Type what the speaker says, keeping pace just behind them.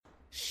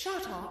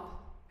Shut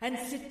up and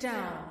sit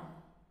down.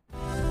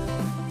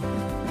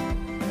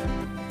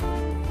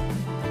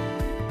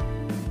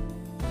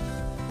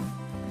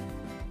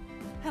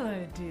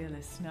 Hello, dear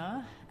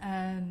listener,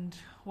 and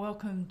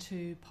welcome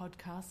to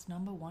podcast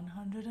number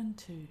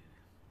 102.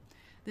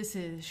 This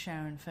is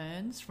Sharon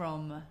Ferns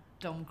from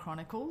Dom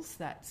Chronicles.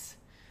 That's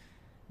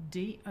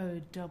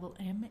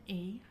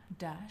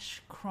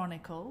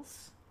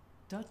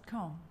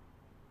DOMME-chronicles.com.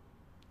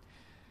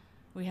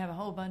 We have a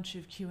whole bunch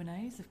of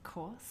Q&As, of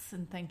course,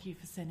 and thank you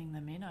for sending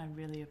them in. I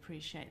really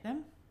appreciate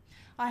them.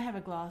 I have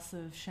a glass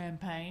of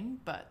champagne,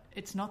 but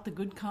it's not the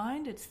good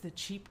kind, it's the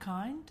cheap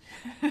kind.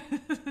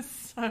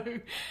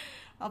 So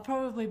I'll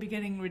probably be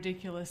getting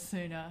ridiculous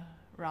sooner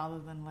rather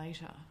than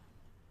later.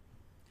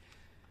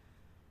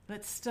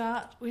 Let's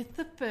start with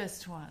the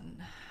first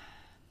one.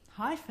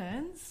 Hi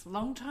Ferns,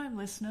 long-time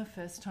listener,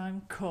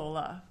 first-time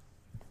caller.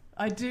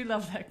 I do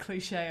love that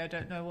cliche, I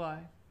don't know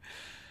why.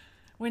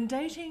 When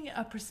dating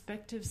a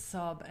prospective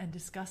sub and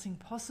discussing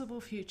possible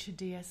future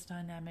DS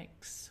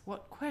dynamics,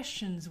 what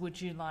questions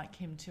would you like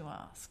him to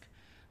ask?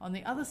 On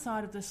the other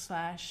side of the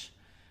slash,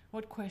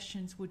 what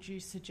questions would you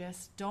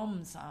suggest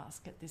DOMs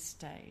ask at this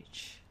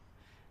stage?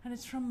 And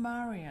it's from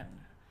Marion.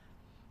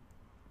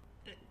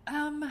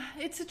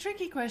 It's a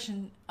tricky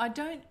question. I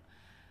don't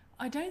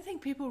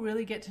think people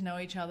really get to know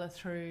each other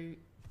through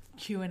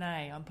Q&A.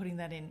 I'm putting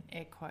that in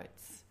air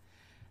quotes.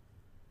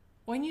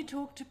 When you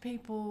talk to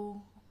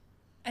people,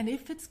 and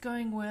if it's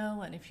going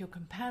well, and if you're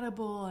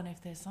compatible, and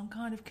if there's some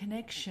kind of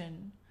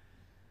connection,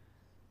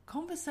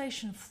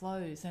 conversation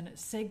flows and it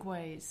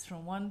segues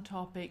from one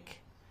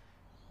topic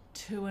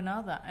to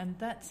another. And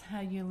that's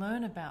how you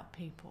learn about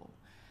people,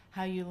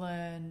 how you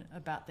learn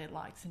about their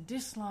likes and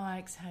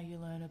dislikes, how you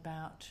learn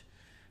about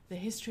the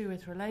history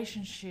with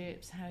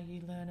relationships, how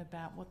you learn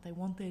about what they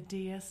want their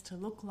DS to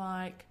look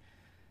like.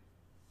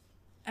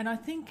 And I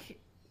think,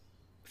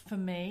 for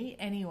me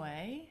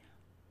anyway,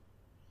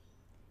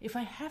 if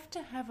I have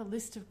to have a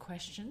list of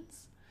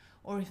questions,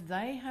 or if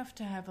they have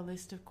to have a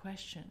list of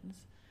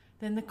questions,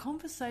 then the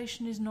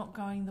conversation is not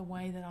going the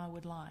way that I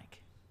would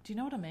like. Do you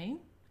know what I mean?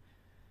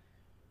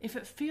 If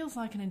it feels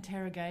like an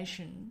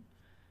interrogation,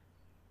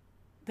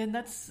 then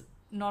that's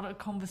not a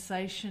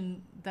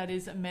conversation that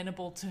is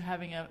amenable to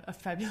having a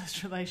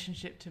fabulous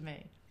relationship to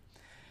me.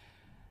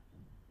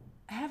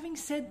 Having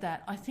said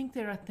that, I think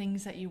there are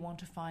things that you want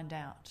to find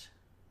out.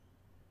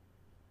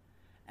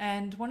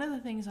 And one of the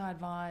things I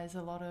advise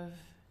a lot of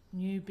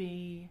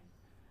newbie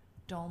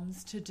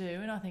DOMs to do,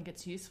 and I think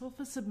it's useful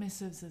for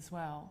submissives as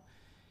well,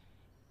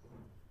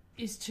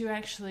 is to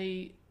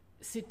actually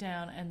sit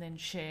down and then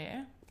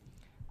share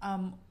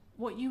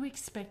what you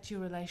expect your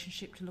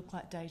relationship to look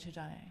like day to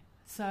day.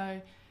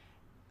 So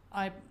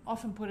I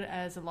often put it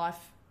as a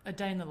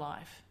day in the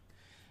life.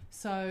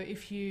 So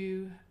if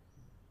you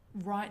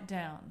write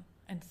down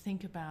and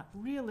think about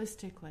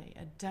realistically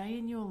a day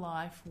in your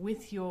life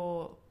with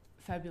your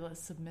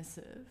fabulous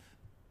submissive,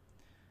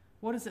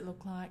 what does it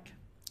look like?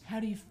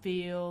 How do you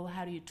feel?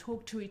 How do you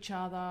talk to each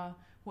other?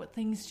 What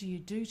things do you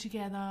do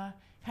together?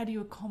 How do you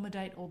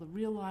accommodate all the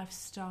real life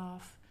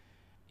stuff?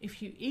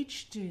 If you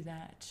each do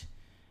that,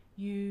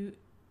 you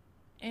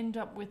end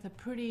up with a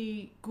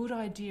pretty good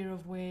idea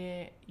of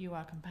where you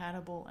are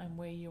compatible and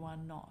where you are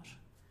not.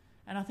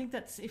 And I think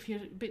that's, if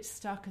you're a bit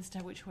stuck as to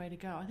which way to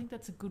go, I think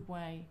that's a good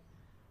way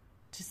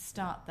to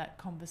start that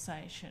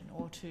conversation,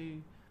 or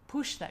to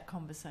push that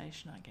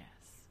conversation, I guess.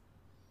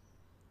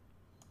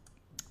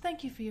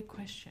 Thank you for your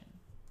question.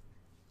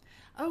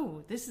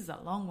 Oh, this is a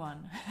long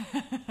one.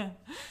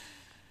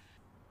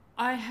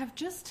 I have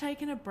just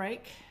taken a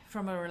break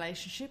from a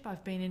relationship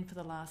I've been in for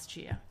the last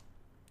year.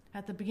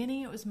 At the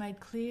beginning, it was made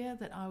clear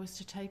that I was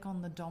to take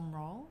on the Dom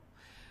role,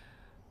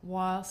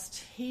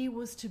 whilst he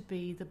was to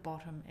be the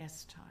bottom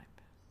S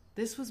type.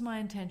 This was my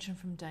intention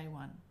from day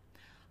one.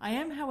 I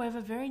am,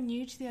 however, very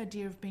new to the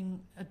idea of being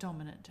a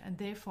dominant, and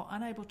therefore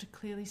unable to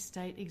clearly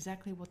state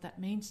exactly what that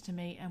means to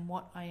me and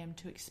what I am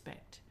to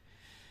expect.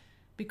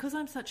 Because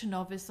I'm such a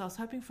novice, I was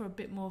hoping for a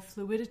bit more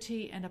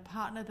fluidity and a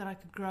partner that I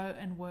could grow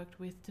and work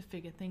with to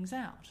figure things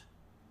out.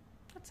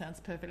 That sounds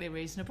perfectly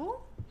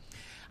reasonable.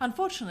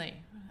 Unfortunately,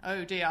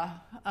 oh dear,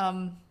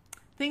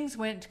 things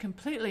went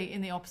completely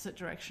in the opposite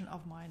direction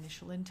of my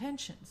initial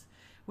intentions,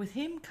 with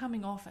him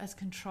coming off as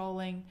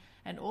controlling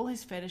and all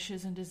his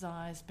fetishes and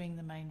desires being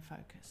the main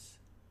focus.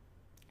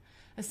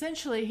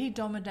 Essentially, he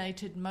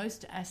dominated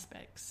most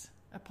aspects.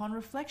 Upon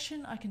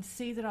reflection, I can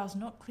see that I was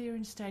not clear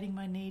in stating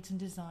my needs and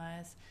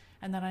desires,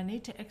 and that I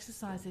need to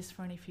exercise this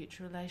for any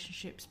future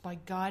relationships by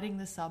guiding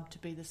the sub to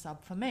be the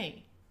sub for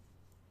me.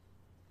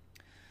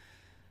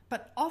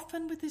 But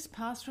often with this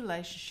past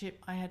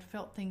relationship, I had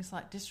felt things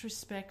like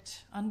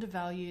disrespect,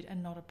 undervalued,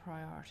 and not a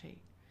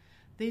priority.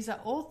 These are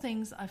all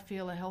things I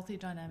feel a healthy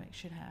dynamic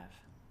should have.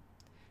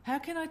 How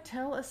can I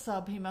tell a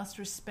sub he must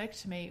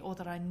respect me or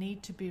that I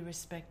need to be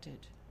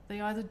respected? They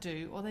either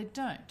do or they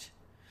don't.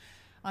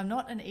 I'm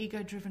not an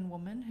ego-driven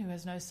woman who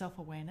has no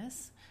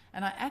self-awareness,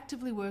 and I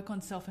actively work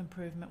on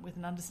self-improvement with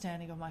an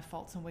understanding of my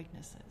faults and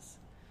weaknesses.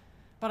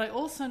 But I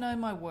also know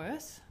my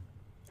worth,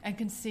 and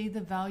can see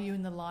the value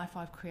in the life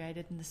I've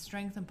created and the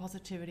strength and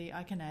positivity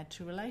I can add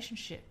to a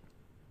relationship.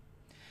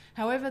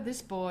 However,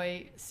 this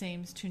boy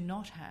seems to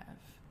not have.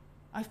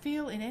 I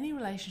feel in any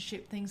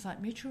relationship things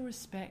like mutual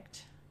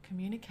respect,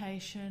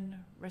 communication,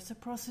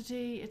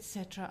 reciprocity,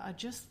 etc. are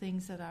just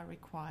things that are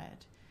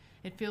required.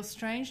 It feels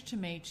strange to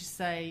me to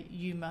say,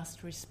 you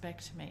must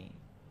respect me.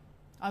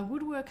 I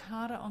would work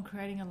harder on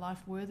creating a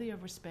life worthy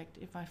of respect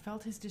if I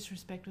felt his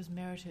disrespect was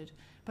merited,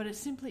 but it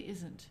simply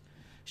isn't.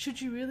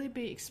 Should you really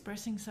be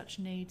expressing such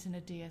needs in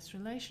a DS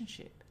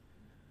relationship?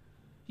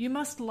 You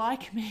must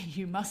like me,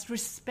 you must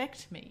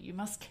respect me, you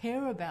must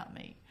care about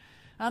me.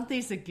 Aren't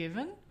these a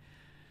given?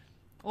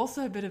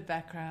 Also a bit of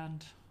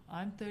background.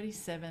 I'm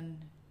 37,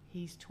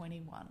 he's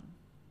 21.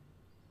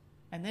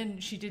 And then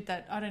she did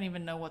that, I don't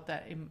even know what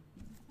that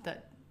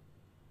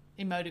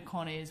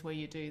emoticon is where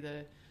you do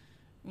the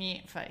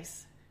nyeh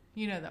face.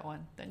 You know that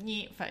one, the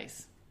nyeh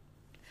face.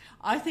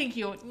 I think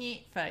your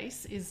nyeh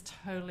face is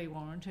totally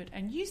warranted,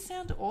 and you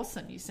sound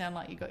awesome. You sound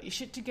like you got your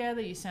shit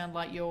together. You sound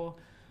like you're,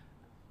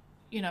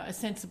 a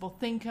sensible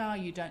thinker.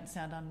 You don't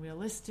sound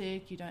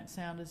unrealistic. You don't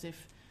sound as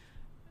if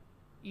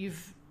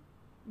you've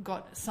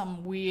got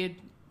some weird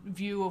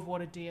view of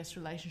what a DS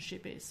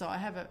relationship is. So I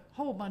have a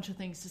whole bunch of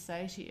things to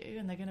say to you,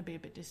 and they're going to be a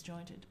bit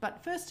disjointed.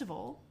 But first of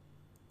all,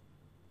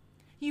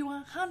 you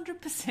are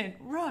 100%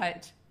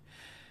 right.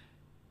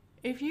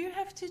 If you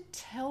have to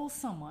tell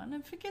someone,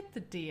 and forget the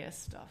DS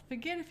stuff,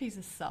 forget if he's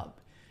a sub,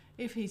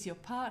 if he's your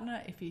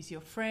partner, if he's your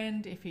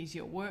friend, if he's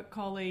your work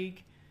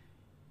colleague,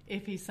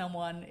 if he's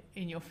someone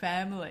in your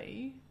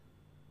family,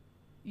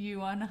 you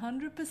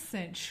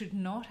 100% should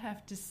not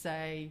have to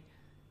say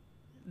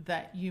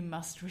that you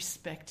must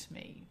respect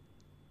me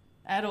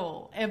at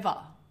all, ever.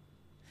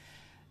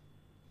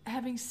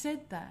 Having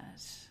said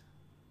that,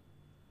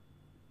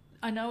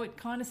 I know it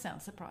kind of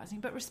sounds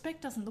surprising, but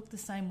respect doesn't look the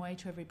same way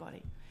to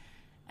everybody.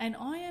 And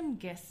I am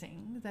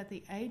guessing that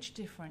the age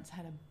difference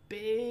had a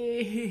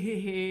big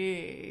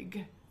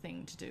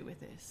thing to do with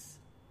this.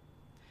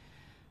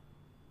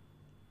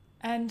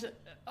 And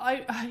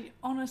I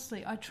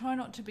honestly, I try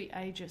not to be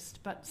ageist,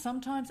 but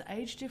sometimes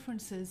age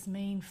differences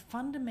mean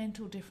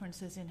fundamental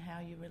differences in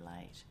how you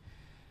relate.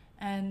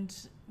 And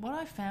what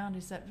I found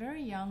is that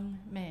very young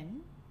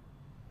men,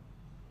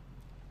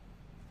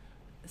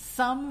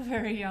 some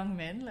very young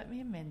men, let me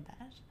amend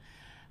that,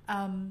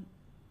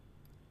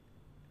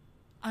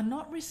 are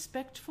not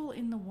respectful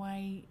in the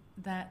way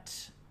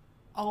that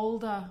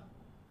older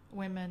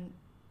women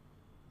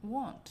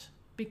want,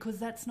 because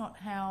that's not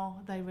how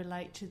they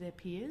relate to their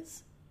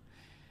peers.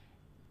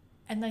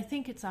 And they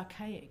think it's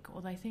archaic,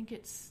 or they think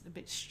it's a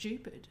bit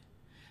stupid.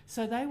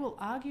 So they will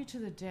argue to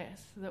the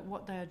death that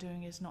what they are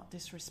doing is not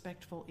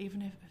disrespectful,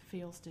 even if it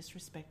feels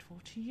disrespectful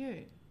to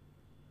you.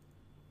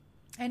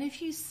 And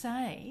if you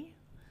say,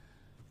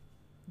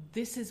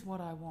 this is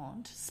what I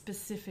want,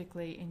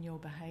 specifically in your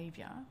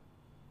behaviour,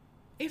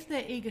 if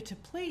they're eager to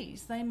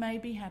please, they may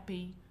be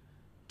happy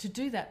to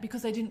do that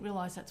because they didn't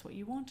realise that's what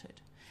you wanted.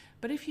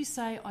 But if you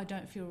say, I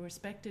don't feel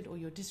respected, or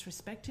you're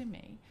disrespecting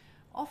me,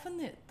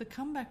 often the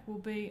comeback will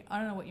be, I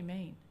don't know what you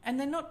mean. And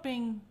they're not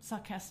being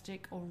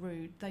sarcastic or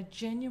rude. They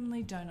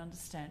genuinely don't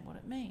understand what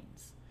it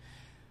means.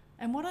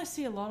 And what I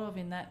see a lot of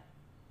in that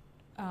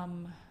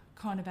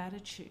kind of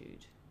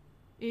attitude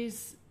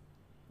is,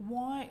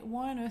 why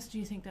on earth do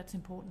you think that's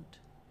important?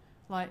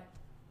 Like,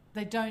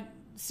 they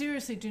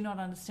seriously do not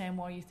understand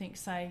why you think,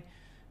 say,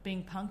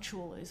 being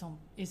punctual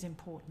is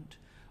important,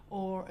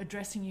 or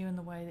addressing you in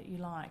the way that you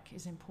like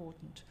is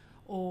important,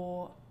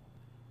 or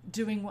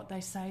doing what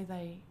they say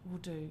they will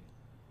do.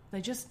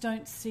 They just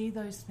don't see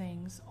those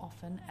things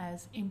often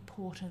as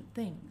important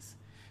things.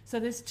 So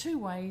there's two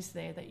ways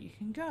there that you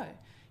can go.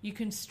 You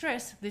can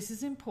stress, this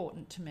is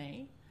important to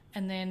me,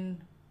 and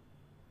then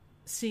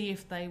see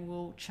if they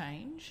will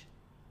change.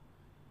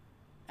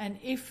 And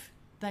if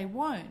they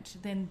won't,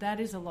 then that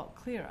is a lot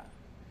clearer,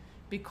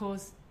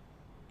 because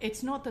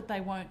it's not that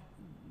they won't,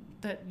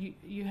 that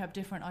you have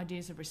different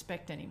ideas of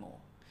respect anymore.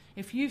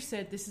 If you've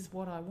said this is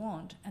what I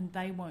want and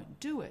they won't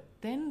do it,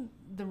 then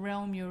the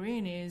realm you're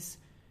in is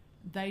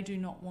they do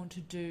not want to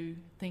do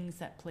things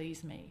that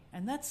please me.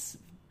 And that's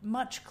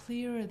much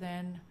clearer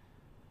than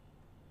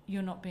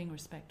you're not being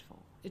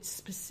respectful. It's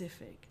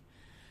specific.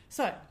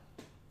 So,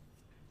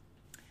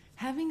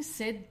 having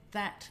said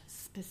that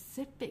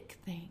specific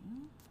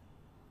thing,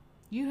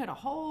 you had a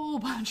whole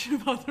bunch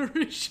of other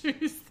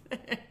issues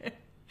there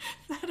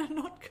that are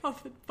not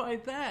covered by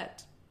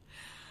that.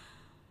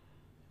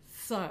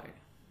 So,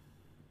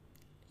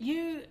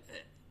 you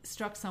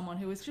struck someone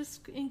who was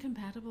just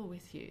incompatible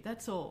with you.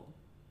 That's all.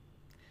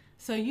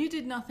 So you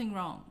did nothing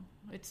wrong.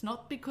 It's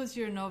not because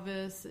you're a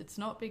novice. It's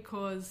not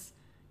because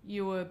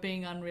you were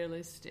being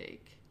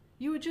unrealistic.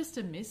 You were just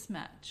a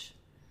mismatch.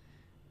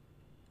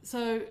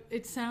 So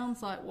it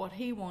sounds like what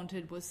he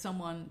wanted was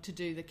someone to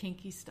do the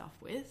kinky stuff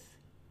with.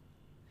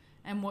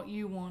 And what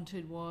you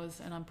wanted was,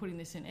 and I'm putting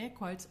this in air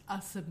quotes,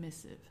 a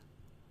submissive.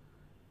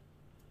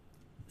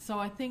 So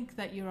I think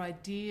that your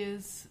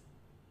ideas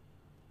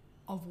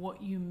of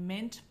what you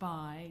meant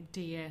by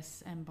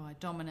DS and by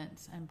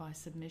dominance and by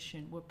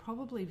submission were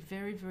probably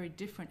very, very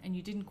different, and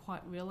you didn't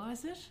quite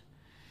realize it.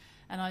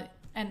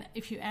 And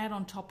if you add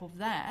on top of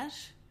that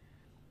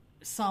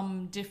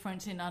some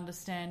difference in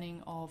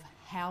understanding of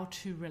how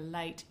to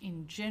relate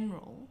in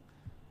general,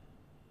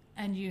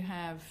 and you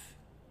have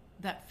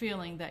that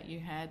feeling that you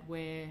had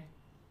where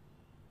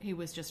he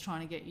was just trying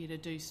to get you to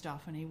do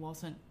stuff and he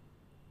wasn't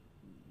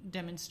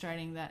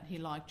demonstrating that he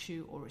liked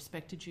you or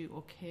respected you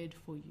or cared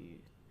for you.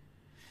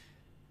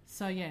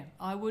 So yeah,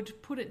 I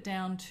would put it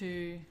down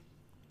to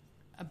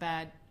a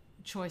bad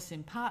choice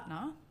in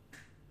partner.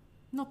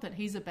 Not that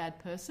he's a bad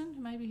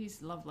person, maybe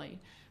he's lovely,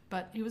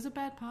 but he was a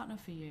bad partner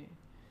for you.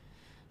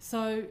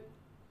 So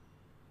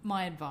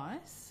my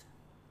advice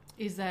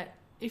is that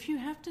if you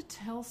have to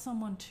tell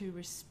someone to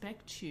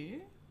respect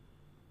you,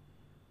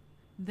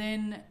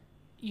 then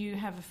you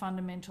have a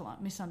fundamental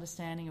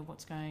misunderstanding of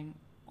what's going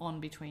on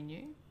between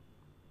you.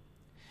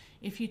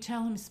 If you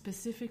tell him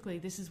specifically,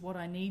 this is what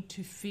I need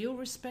to feel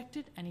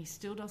respected, and he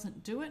still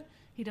doesn't do it,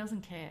 he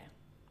doesn't care.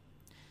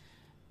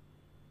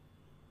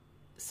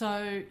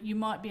 So you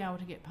might be able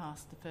to get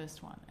past the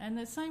first one. And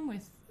the same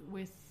with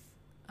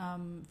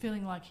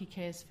feeling like he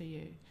cares for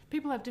you.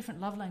 People have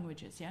different love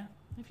languages, yeah?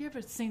 Have you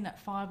ever seen that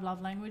 5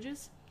 love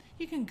languages?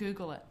 You can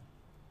Google it.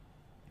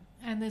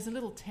 And there's a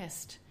little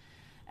test.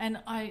 And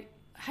I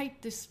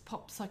hate this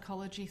pop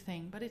psychology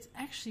thing, but it's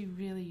actually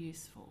really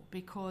useful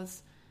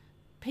because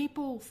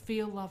people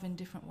feel love in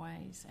different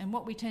ways. And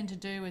what we tend to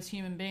do as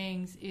human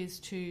beings is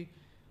to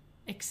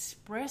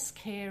express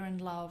care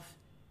and love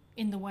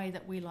in the way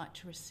that we like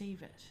to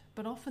receive it.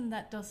 But often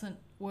that doesn't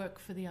work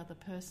for the other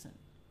person.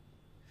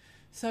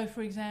 So,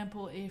 for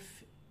example,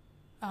 if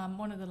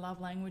one of the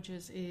love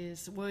languages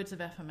is words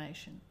of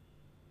affirmation.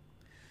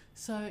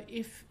 So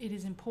if it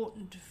is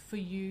important for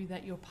you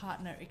that your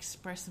partner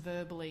express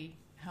verbally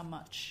how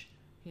much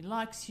he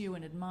likes you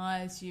and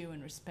admires you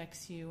and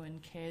respects you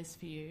and cares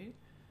for you,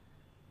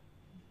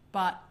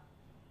 but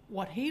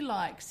what he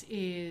likes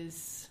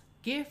is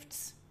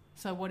gifts,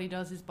 so what he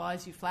does is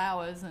buys you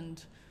flowers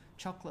and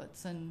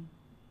chocolates and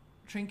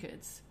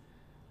trinkets.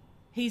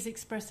 He's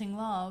expressing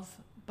love,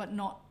 but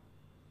not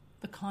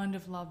the kind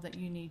of love that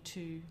you need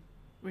to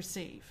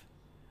receive.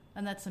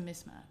 And that's a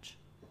mismatch.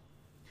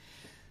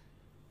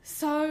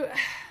 So,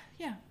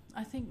 yeah,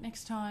 I think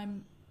next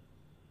time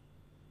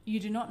you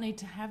do not need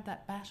to have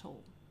that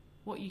battle.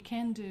 What you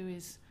can do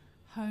is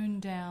hone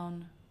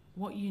down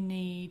what you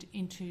need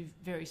into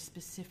very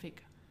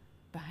specific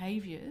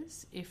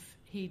behaviours if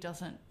he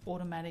doesn't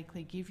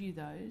automatically give you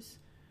those,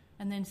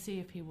 and then see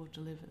if he will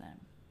deliver them.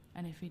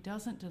 And if he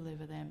doesn't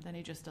deliver them, then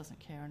he just doesn't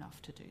care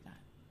enough to do that.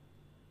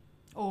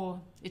 Or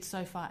it's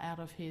so far out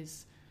of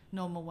his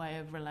normal way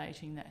of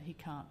relating that he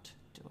can't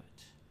do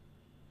it.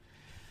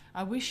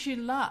 I wish you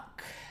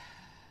luck.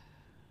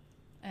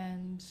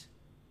 And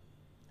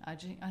I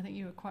think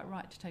you were quite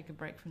right to take a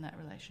break from that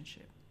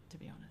relationship, to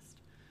be honest.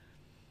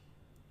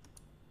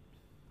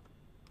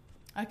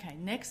 Okay,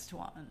 next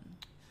one.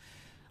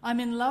 I'm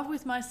in love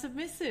with my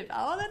submissive.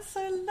 Oh, that's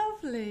so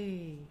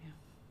lovely.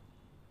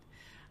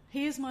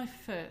 Here's my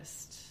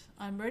first.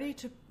 I'm ready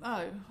to...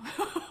 Oh.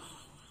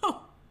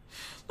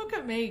 Look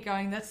at me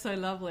going, that's so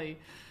lovely.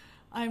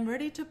 I'm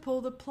ready to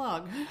pull the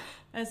plug,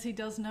 as he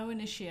does no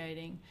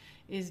initiating,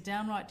 is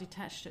downright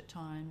detached at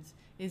times,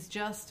 is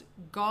just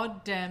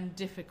goddamn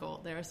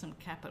difficult. There are some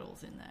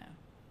capitals in there.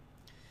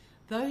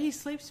 Though he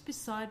sleeps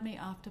beside me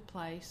after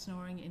play,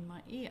 snoring in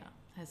my ear,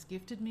 has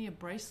gifted me a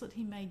bracelet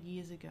he made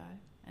years ago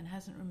and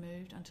hasn't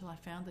removed until I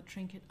found the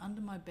trinket under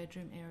my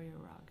bedroom area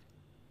rug.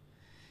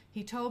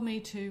 He told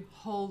me to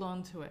hold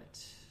on to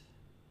it.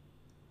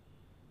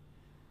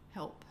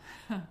 Help.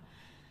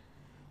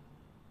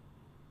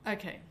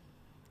 Okay,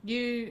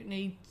 you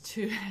need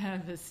to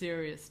have a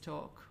serious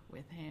talk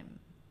with him.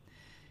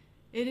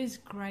 It is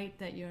great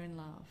that you're in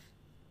love,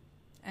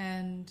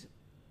 and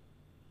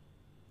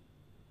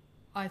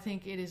I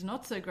think it is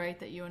not so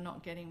great that you are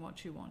not getting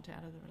what you want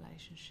out of the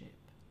relationship.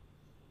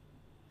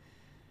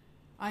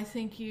 I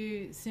think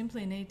you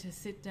simply need to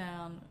sit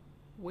down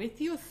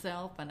with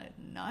yourself and a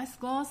nice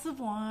glass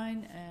of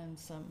wine and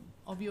some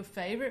of your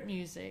favourite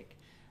music,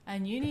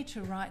 and you need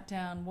to write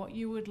down what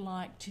you would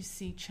like to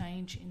see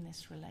change in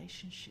this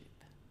relationship.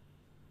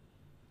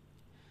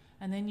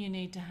 And then you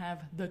need to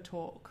have the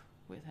talk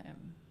with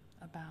him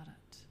about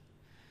it.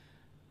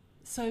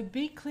 So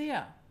be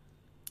clear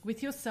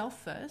with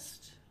yourself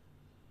first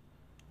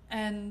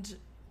and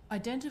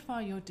identify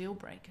your deal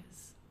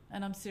breakers.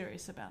 And I'm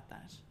serious about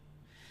that,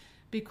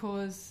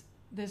 because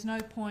there's no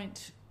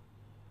point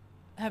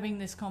having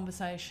this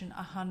conversation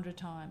 100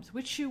 times,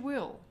 which you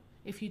will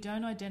if you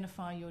don't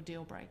identify your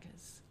deal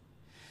breakers.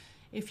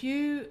 If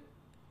you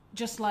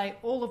just lay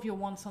all of your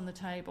wants on the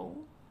table,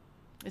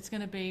 it's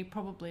going to be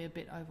probably a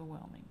bit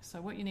overwhelming.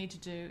 So what you need to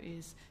do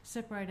is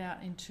separate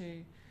out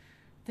into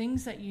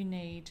things that you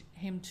need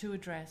him to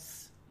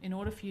address in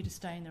order for you to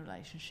stay in the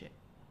relationship.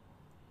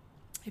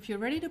 If you're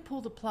ready to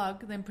pull the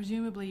plug, then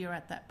presumably you're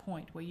at that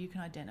point where you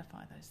can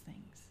identify those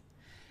things.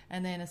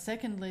 And then a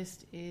second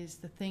list is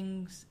the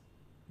things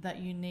that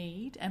you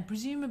need, and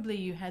presumably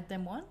you had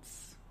them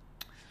once,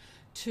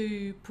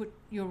 to put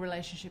your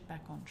relationship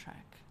back on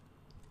track.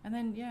 And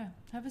then,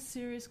 have a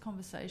serious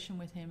conversation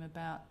with him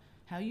about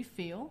how you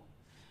feel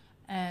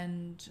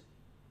and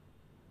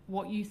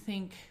what you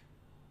think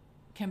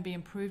can be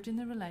improved in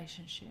the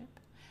relationship,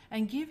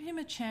 and give him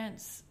a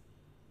chance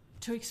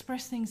to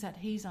express things that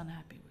he's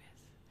unhappy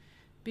with.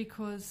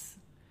 Because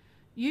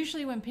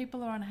usually when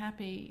people are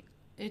unhappy,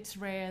 it's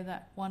rare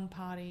that one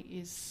party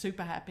is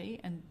super happy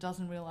and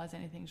doesn't realise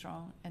anything's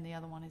wrong and the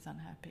other one is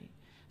unhappy.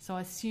 So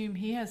I assume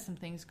he has some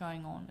things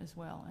going on as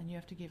well, and you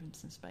have to give him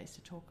some space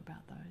to talk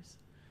about those.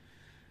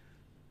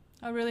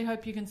 I really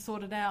hope you can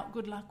sort it out.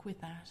 Good luck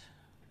with that.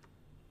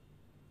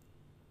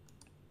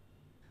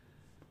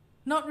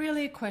 Not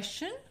really a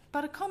question,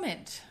 but a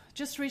comment.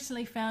 Just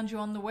recently found you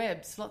on the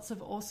webs. Lots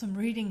of awesome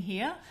reading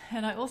here.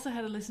 And I also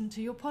had a listen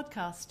to your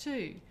podcast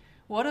too.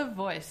 What a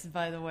voice,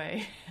 by the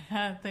way.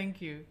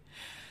 Thank you.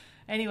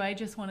 Anyway,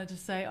 just wanted to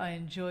say I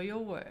enjoy your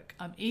work.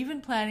 I'm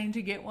even planning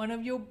to get one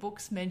of your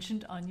books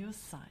mentioned on your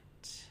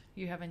site.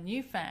 You have a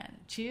new fan.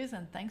 Cheers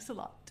and thanks a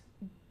lot.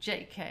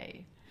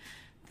 JK.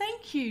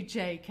 Thank you,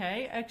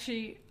 JK.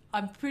 Actually,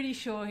 I'm pretty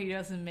sure he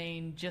doesn't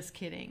mean just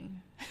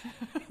kidding.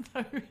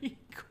 Though he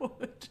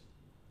could.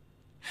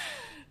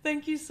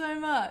 Thank you so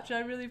much. I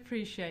really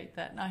appreciate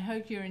that, and I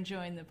hope you're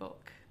enjoying the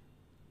book.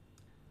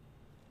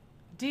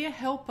 Dear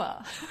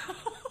helper.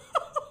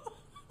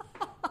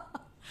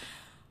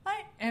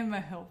 I am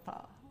a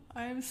helper.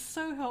 I am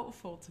so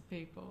helpful to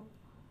people.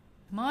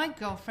 My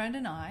girlfriend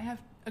and I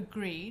have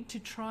agreed to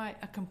try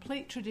a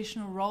complete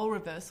traditional role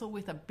reversal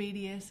with a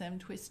BDSM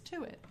twist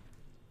to it.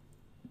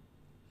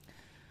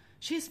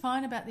 She is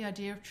fine about the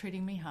idea of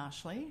treating me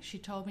harshly. She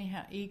told me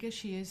how eager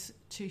she is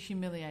to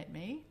humiliate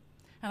me,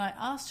 and I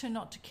asked her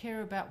not to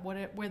care about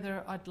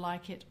whether I'd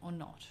like it or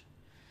not.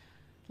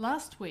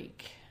 Last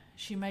week,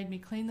 she made me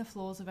clean the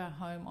floors of our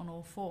home on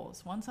all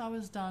fours. Once I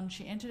was done,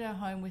 she entered our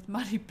home with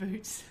muddy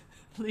boots,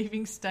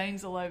 leaving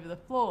stains all over the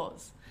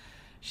floors.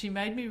 She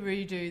made me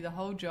redo the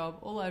whole job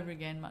all over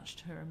again, much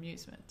to her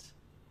amusement.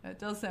 It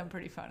does sound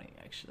pretty funny,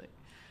 actually.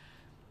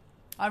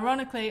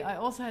 Ironically, I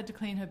also had to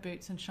clean her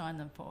boots and shine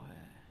them for her.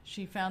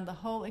 She found the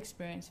whole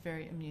experience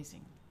very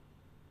amusing.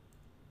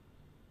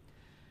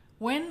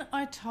 When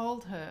I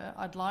told her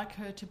I'd like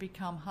her to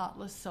become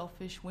heartless,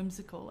 selfish,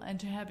 whimsical, and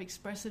to have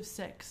expressive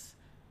sex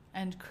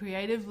and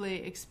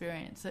creatively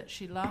experience it,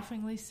 she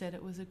laughingly said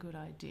it was a good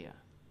idea.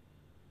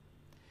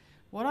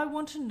 What I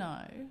want to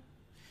know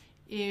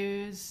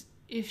is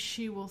if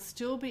she will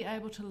still be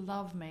able to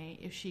love me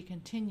if she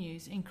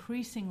continues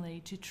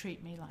increasingly to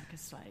treat me like a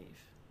slave.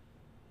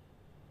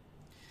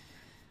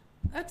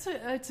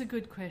 It's a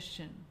good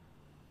question.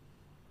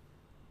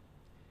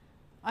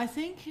 I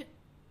think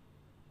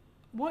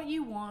what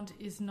you want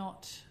is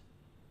not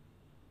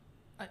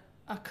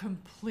a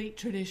complete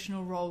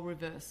traditional role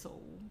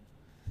reversal,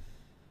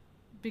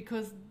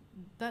 because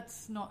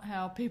that's not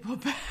how people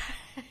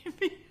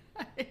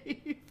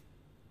behave.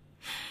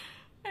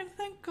 And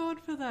thank God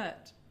for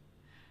that.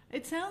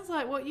 It sounds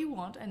like what you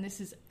want, and this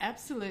is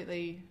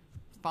absolutely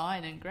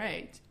fine and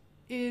great,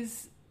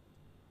 is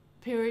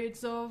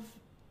periods of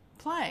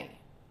play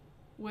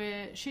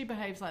where she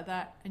behaves like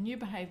that and you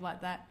behave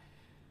like that,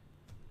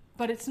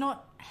 but it's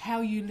not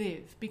how you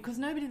live, because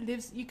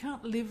you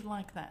can't live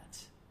like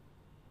that.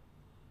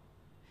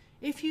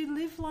 If you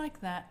live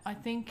like that, I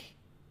think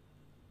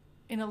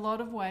in a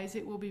lot of ways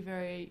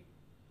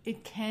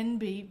it can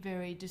be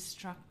very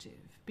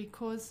destructive,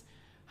 because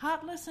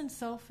heartless and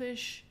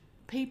selfish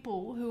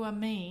people who are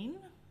mean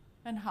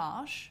and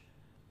harsh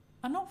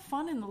are not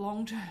fun in the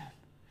long term.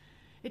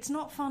 It's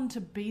not fun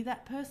to be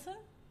that person.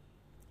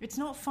 It's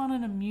not fun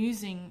and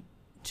amusing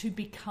to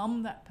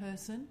become that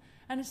person.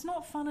 And it's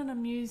not fun and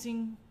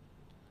amusing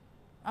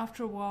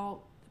after a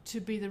while to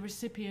be the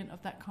recipient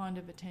of that kind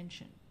of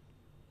attention.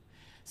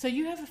 So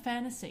you have a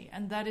fantasy,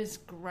 and that is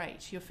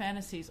great. Your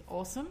fantasy is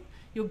awesome.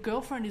 Your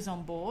girlfriend is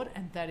on board,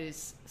 and that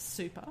is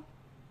super.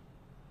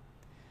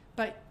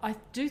 But I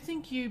do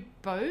think you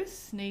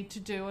both need to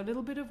do a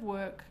little bit of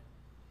work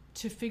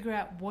to figure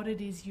out what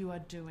it is you are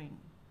doing.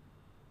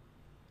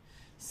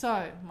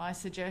 So my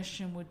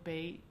suggestion would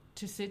be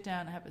to sit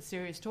down and have a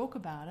serious talk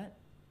about it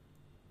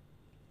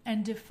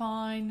and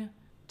define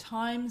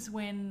times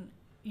when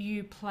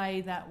you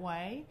play that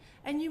way.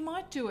 And you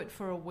might do it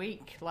for a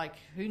week, like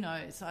who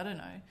knows, I don't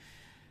know.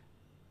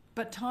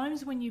 But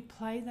times when you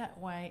play that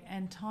way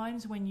and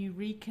times when you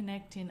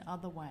reconnect in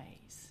other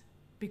ways,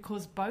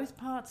 because both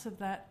parts of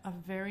that are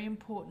very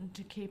important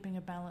to keeping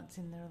a balance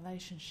in the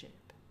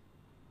relationship.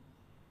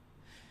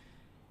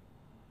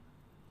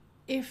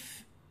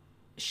 If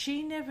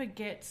she never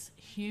gets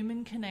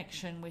human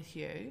connection with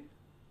you,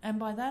 and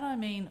by that I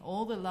mean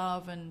all the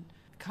love and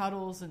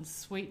cuddles and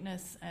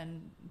sweetness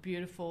and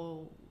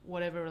beautiful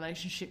whatever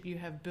relationship you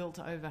have built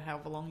over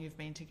however long you've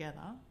been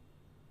together,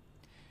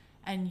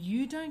 and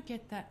you don't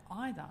get that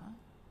either,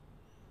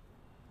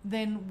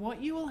 then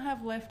what you will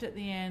have left at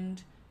the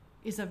end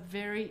is a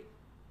very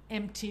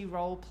empty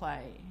role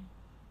play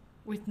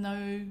with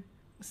no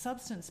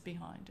substance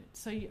behind it.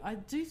 So I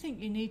do think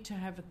you need to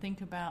have a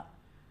think about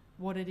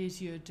what it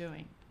is you're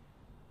doing.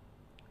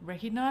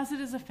 Recognize it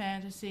as a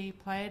fantasy,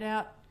 play it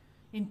out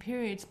in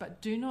periods,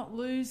 but do not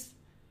lose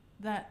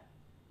that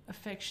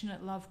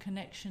affectionate love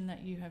connection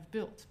that you have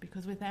built,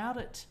 because without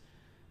it,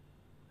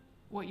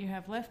 what you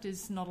have left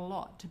is not a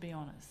lot, to be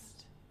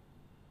honest.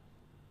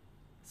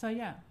 So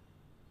yeah,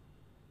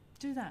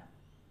 do that.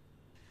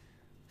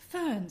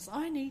 Ferns,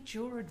 I need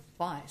your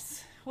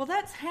advice. Well,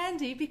 that's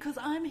handy because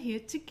I'm here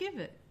to give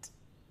it.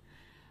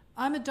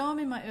 I'm a dom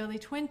in my early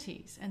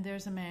 20s, and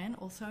there's a man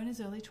also in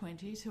his early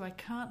 20s who I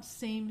can't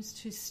seem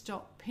to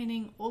stop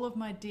pinning all of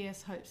my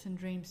DS hopes and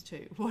dreams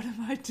to. What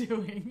am I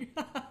doing?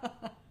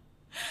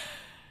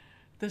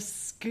 The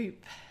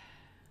scoop.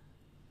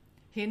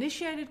 He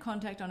initiated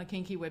contact on a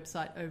kinky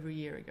website over a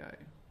year ago.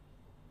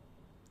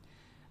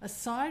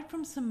 Aside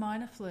from some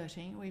minor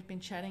flirting, we've been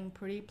chatting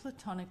pretty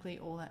platonically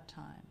all that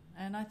time,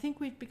 and I think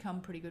we've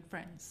become pretty good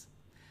friends.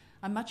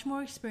 I'm much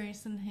more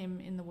experienced than him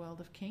in the world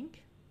of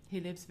kink. He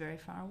lives very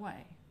far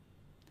away.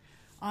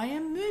 I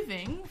am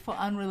moving, for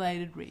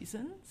unrelated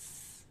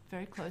reasons,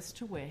 very close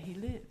to where he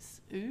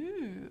lives.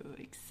 Ooh,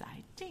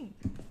 exciting.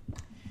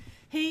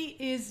 He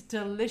is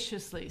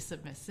deliciously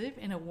submissive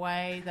in a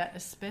way that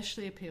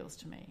especially appeals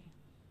to me.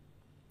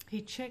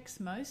 He checks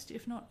most,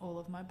 if not all,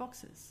 of my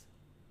boxes.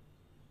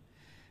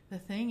 The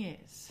thing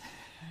is,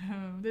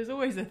 there's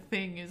always a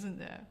thing, isn't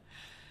there?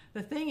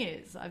 The thing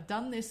is, I've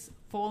done this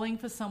falling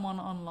for someone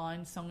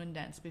online song and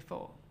dance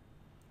before.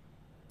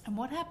 And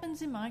what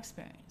happens in my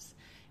experience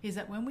is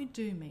that when we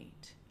do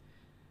meet,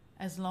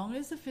 as long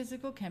as the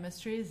physical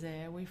chemistry is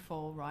there, we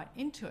fall right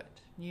into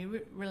it.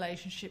 New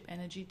relationship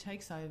energy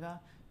takes over,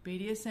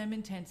 BDSM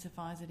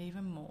intensifies it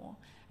even more,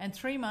 and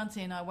 3 months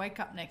in, I wake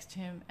up next to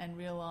him and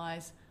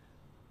realise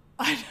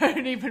I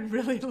don't even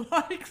really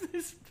like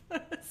this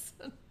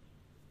person.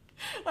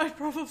 I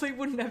probably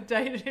wouldn't have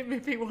dated him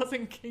if he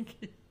wasn't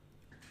kinky.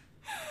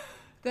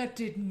 That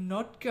did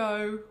not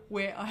go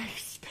where I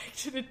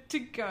expected it to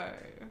go.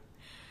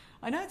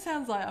 I know it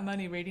sounds like I'm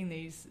only reading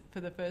these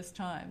for the first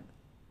time,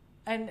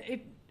 and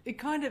it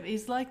kind of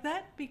is like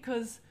that,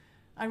 because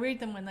I read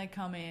them when they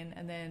come in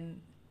and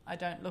then I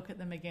don't look at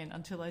them again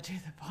until I do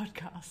the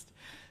podcast.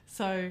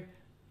 So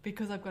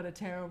because I've got a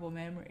terrible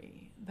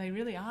memory, they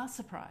really are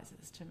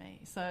surprises to me.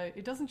 So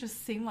it doesn't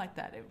just seem like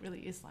that, it really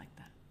is like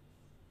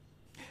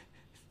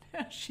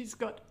that. She's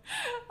got,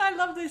 I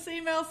love this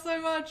email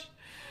so much.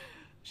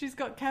 She's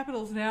got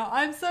capitals now.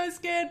 I'm so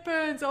scared,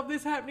 Burns, of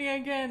this happening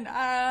again.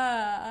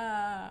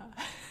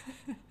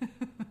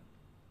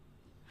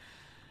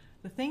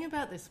 The thing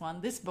about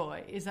this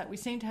boy, is that we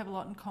seem to have a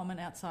lot in common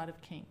outside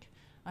of kink.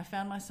 I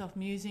found myself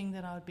musing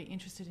that I would be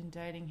interested in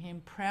dating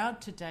him,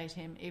 proud to date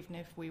him, even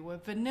if we were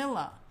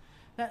vanilla.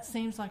 That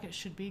seems like it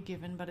should be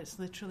given, but it's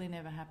literally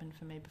never happened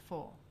for me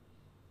before.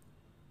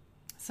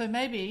 So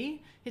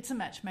maybe it's a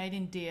match made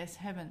in DS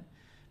heaven.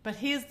 But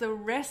here's the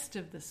rest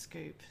of the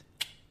scoop.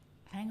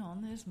 Hang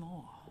on, there's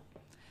more.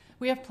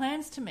 We have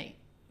plans to meet,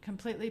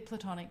 completely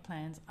platonic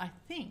plans, I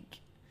think.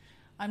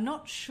 I'm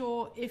not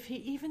sure if he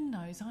even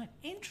knows I'm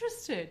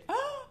interested.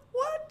 Oh,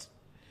 what?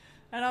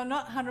 And I'm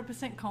not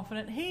 100%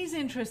 confident he's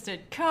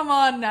interested. Come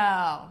on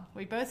now.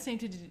 We both seem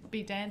to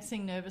be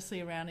dancing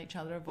nervously around each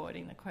other,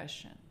 avoiding the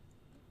question.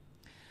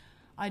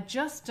 I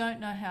just don't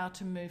know how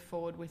to move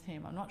forward with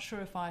him. I'm not sure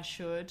if I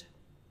should,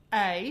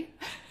 A,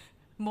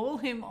 maul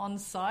him on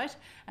sight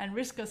and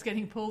risk us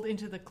getting pulled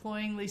into the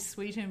cloyingly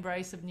sweet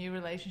embrace of new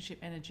relationship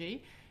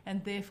energy,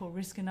 and therefore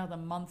risk another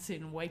months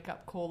in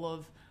wake-up call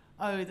of,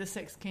 oh, the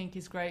sex kink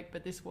is great,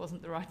 but this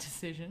wasn't the right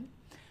decision.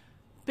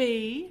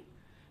 B,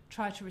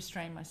 try to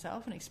restrain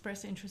myself and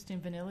express interest in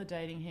vanilla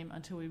dating him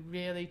until we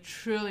really,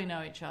 truly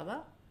know each other,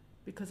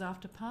 because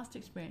after past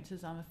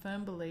experiences, I'm a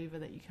firm believer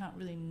that you can't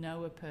really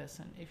know a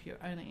person if your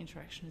only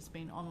interaction has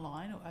been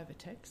online or over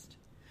text.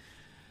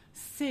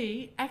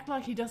 C, act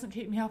like he doesn't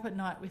keep me up at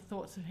night with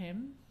thoughts of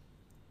him,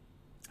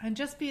 and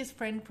just be his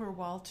friend for a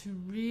while to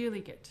really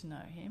get to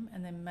know him,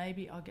 and then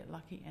maybe I'll get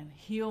lucky and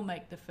he'll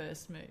make the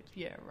first move.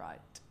 Yeah,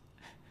 right.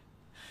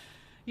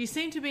 You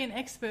seem to be an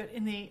expert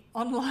in the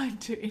online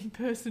to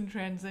in-person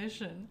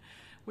transition,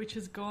 which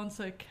has gone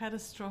so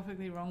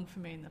catastrophically wrong for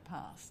me in the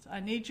past.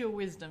 I need your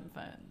wisdom,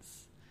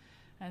 Ferns.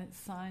 And it's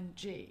signed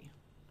G.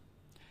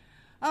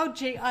 Oh,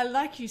 G, I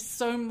like you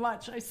so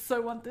much. I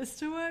so want this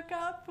to work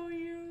out for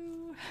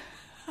you.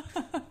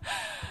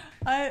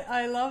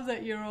 I love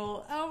that you're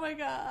all, oh my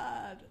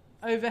God,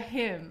 over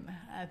him.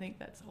 I think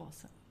that's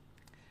awesome.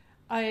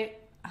 I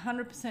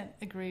 100%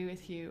 agree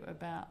with you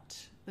about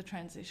the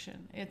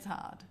transition. It's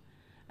hard.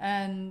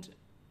 And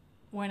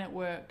when it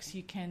works,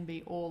 you can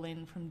be all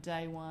in from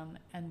day one,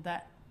 and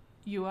that,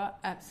 you are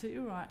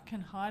absolutely right,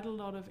 can hide a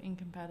lot of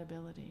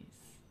incompatibilities.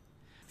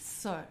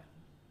 So,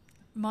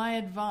 my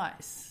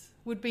advice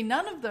would be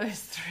none of those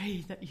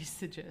three that you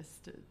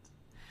suggested.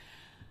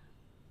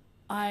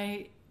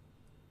 I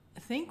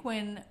think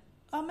when,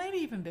 or maybe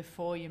even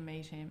before you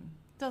meet him,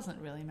 doesn't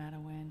really matter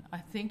when, I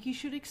think you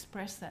should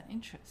express that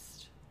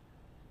interest,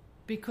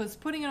 because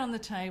putting it on the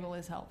table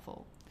is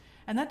helpful.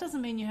 And that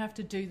doesn't mean you have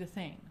to do the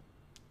thing.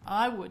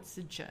 I would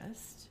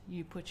suggest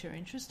you put your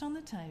interest on the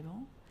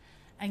table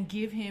and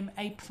give him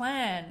a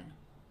plan,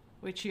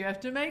 which you have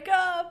to make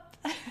up.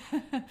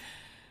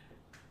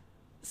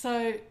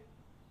 So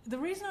the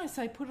reason I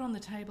say put it on the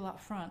table up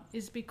front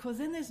is because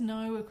then there's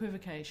no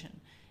equivocation.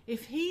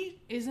 If he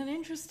isn't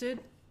interested,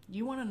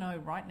 you want to know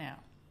right now.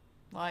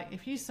 Like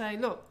if you say,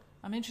 look,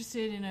 I'm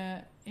interested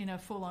in a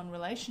full-on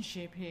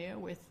relationship here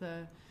with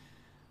the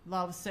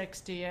love,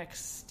 sex,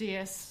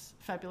 DS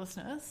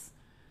fabulousness,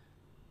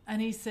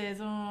 and he says,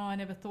 oh, I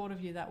never thought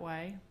of you that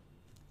way,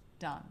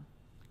 done.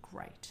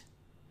 Great.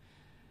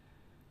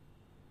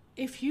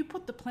 If you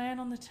put the plan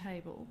on the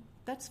table,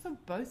 that's for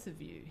both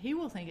of you. He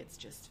will think it's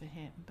just for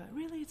him, but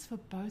really it's for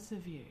both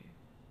of you.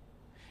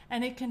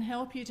 And it can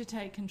help you to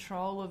take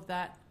control of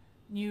that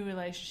new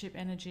relationship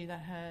energy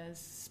that has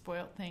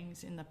spoilt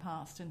things in the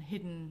past and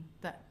hidden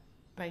that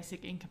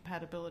basic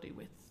incompatibility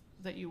with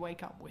that you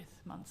wake up with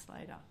months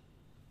later.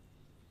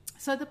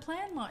 So the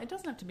plan it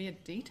doesn't have to be a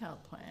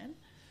detailed plan,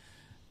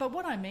 but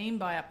what I mean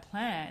by a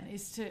plan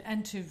is to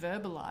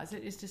verbalize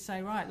it is to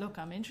say, right, look,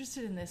 I'm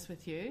interested in this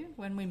with you.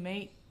 When we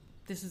meet,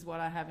 this is what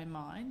I have in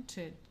mind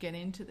to get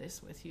into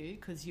this with you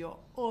because you're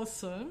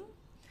awesome.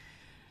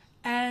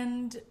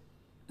 And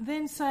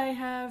then say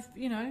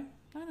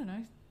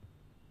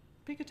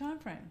pick a time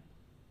frame.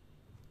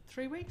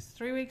 3 weeks.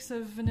 3 weeks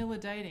of vanilla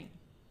dating.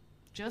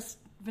 Just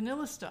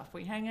vanilla stuff.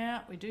 We hang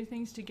out, we do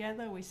things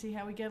together, we see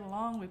how we get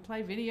along, we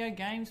play video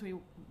games, we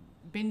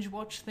binge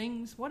watch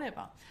things,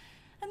 whatever.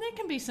 And there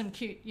can be some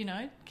cute,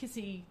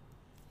 kissy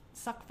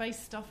suck face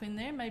stuff in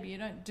there. Maybe you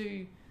don't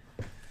do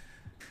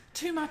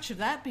too much of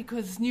that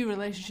because new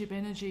relationship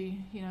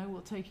energy,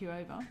 will take you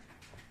over.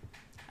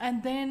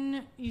 And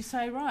then you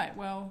say, right,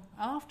 well,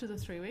 after the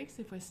 3 weeks,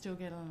 if we're still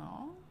getting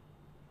along,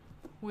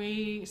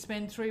 we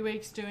spend 3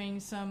 weeks doing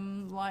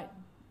some light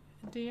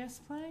DS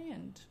play,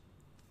 and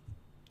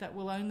that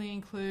will only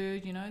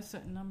include, a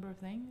certain number of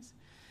things.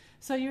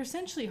 So you're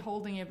essentially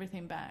holding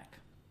everything back.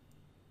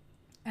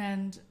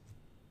 And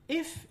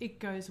if it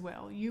goes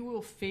well, you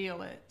will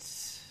feel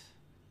it.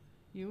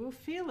 You will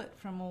feel it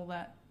from all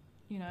that,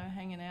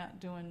 hanging out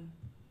doing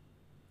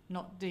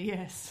not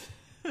DS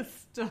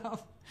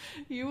stuff.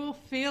 You will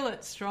feel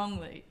it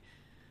strongly.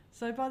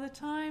 So by the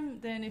time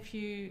then, if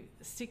you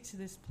stick to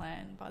this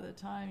plan, by the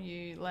time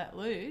you let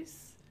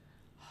loose,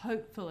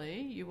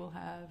 hopefully you will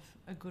have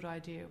a good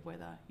idea of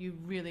whether you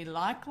really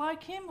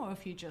like him or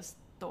if you just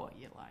thought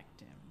you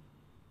liked him.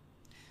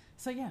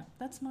 So yeah,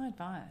 that's my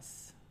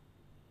advice.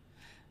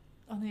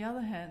 On the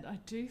other hand, I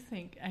do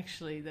think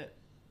actually that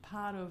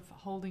part of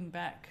holding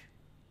back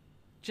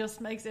just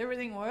makes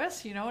everything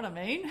worse, you know what I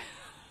mean?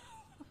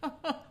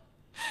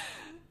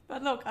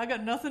 But look, I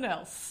got nothing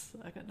else.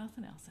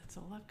 That's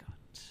all I've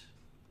got.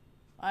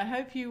 I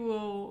hope you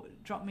will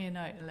drop me a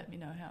note and let me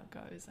know how it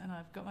goes. And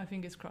I've got my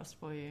fingers crossed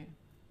for you.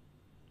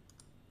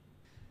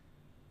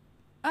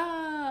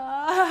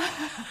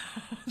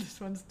 This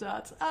one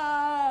starts.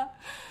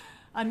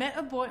 I met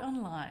a boy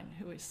online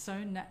who is so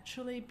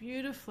naturally,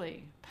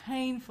 beautifully,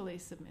 painfully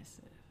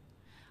submissive.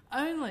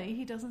 Only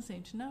he doesn't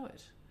seem to know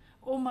it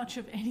or much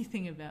of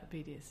anything about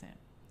BDSM.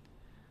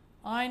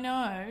 I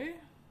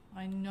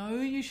know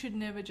you should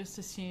never just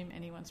assume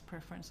anyone's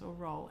preference or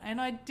role.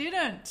 And I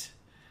didn't.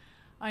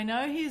 I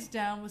know he is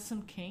down with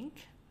some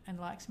kink and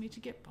likes me to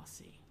get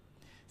bossy.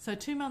 So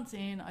 2 months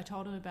in, I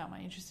told him about my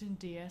interest in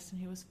DS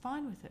and he was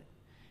fine with it.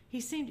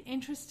 He seemed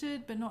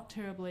interested but not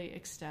terribly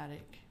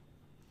ecstatic.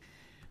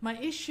 My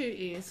issue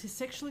is his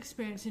sexual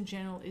experience in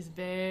general is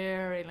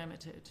very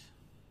limited.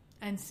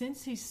 And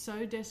since he's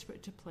so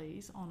desperate to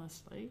please,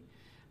 honestly,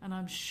 and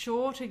I'm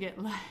sure to get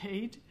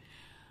laid,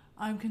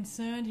 I'm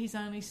concerned he's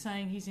only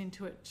saying he's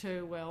into it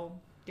to,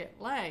 get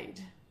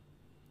laid.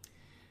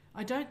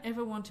 I don't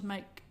ever want to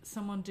make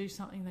someone do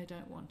something they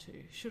don't want to.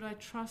 Should I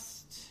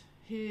trust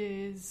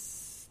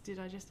his... Did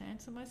I just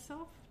answer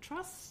myself?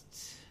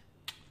 Trust?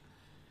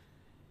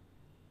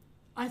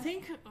 I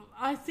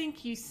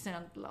think you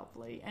sound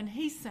lovely and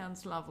he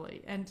sounds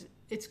lovely, and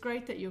it's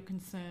great that you're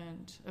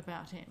concerned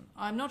about him.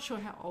 I'm not sure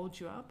how old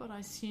you are, but I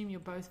assume you're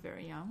both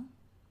very young.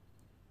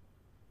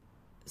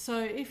 So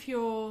if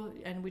you're,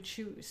 and which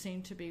you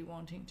seem to be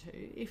wanting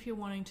to, if you're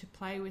wanting to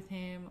play with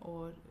him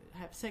or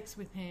have sex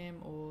with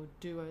him or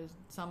do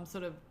some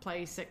sort of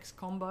play sex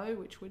combo,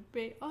 which would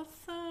be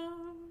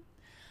awesome,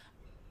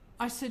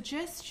 I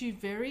suggest you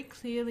very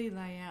clearly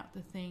lay out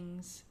the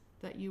things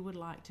that you would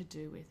like to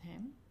do with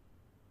him.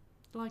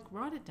 Like,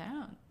 write it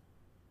down.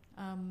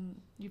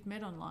 You've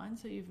met online,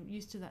 so you're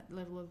used to that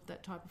level of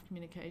that type of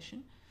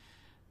communication.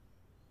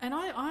 And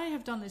I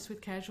have done this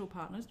with casual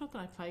partners, not that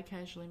I play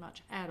casually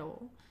much at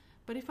all,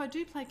 but if I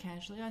do play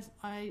casually,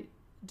 I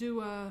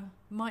do a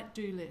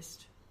might-do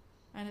list.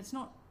 And it's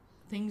not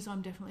things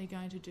I'm definitely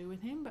going to do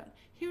with him, but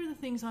here are the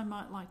things I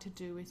might like to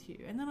do with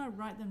you. And then I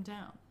write them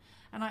down.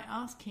 And I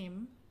ask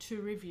him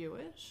to review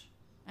it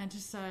and to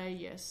say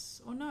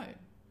yes or no.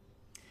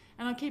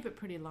 And I keep it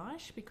pretty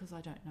light because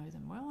I don't know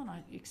them well, and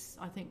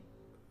I think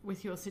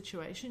with your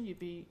situation you'd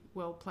be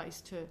well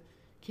placed to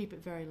keep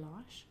it very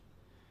light.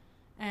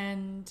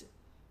 And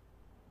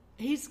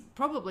he's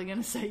probably going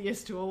to say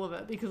yes to all of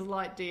it because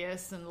light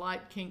DS and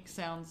light kink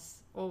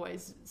sounds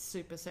always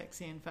super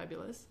sexy and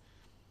fabulous.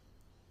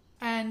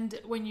 And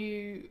when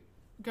you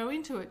go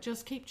into it,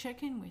 just keep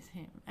checking with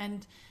him.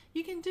 And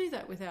you can do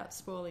that without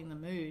spoiling the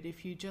mood.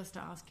 If you just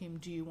ask him,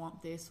 do you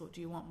want this, or do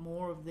you want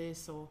more of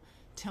this, or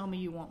tell me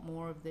you want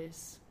more of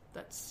this,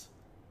 that's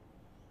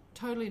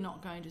totally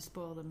not going to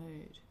spoil the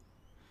mood.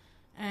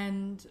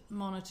 And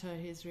monitor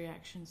his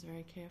reactions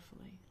very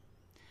carefully.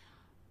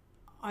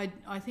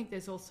 I think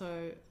there's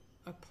also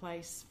a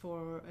place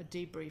for a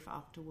debrief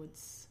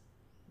afterwards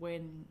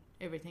when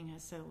everything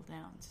has settled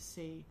down to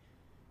see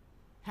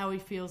how he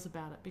feels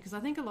about it. Because I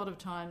think a lot of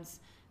times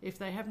if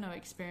they have no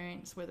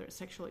experience, whether it's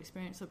sexual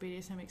experience or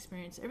BDSM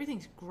experience,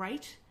 everything's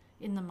great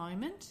in the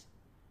moment,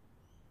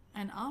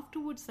 and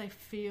afterwards they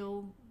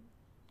feel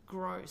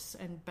gross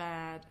and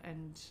bad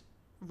and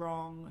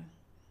wrong.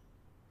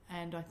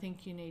 And I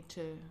think you need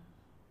to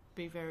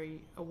be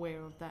very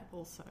aware of that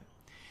also.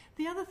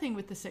 The other thing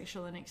with the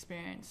sexual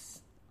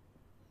inexperience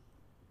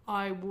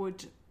I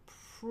would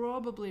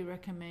probably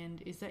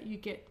recommend is that you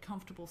get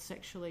comfortable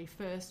sexually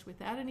first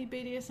without any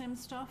BDSM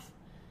stuff,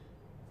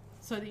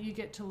 so that you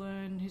get to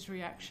learn his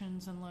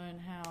reactions and learn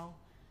how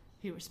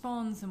he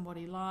responds and what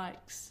he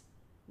likes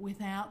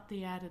without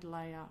the added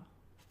layer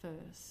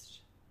first.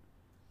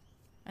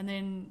 And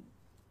then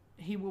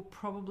he will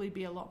probably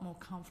be a lot more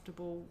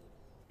comfortable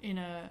in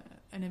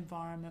an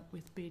environment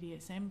with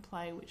BDSM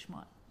play, which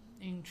might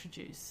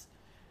introduce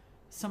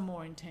some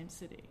more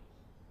intensity.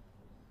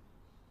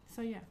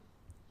 So yeah,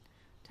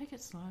 take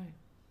it slow.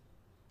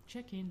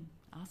 Check in,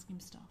 ask him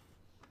stuff.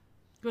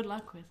 Good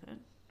luck with it.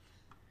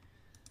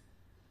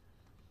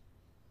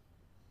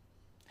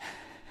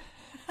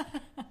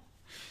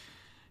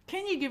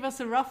 Can you give us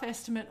a rough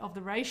estimate of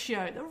the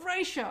ratio? The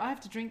ratio! I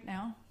have to drink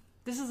now.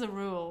 This is a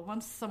rule.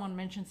 Once someone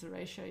mentions the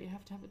ratio, you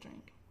have to have a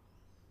drink.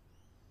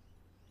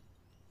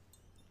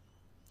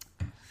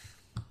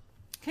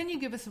 Can you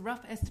give us a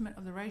rough estimate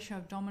of the ratio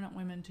of dominant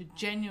women to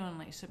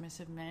genuinely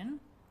submissive men,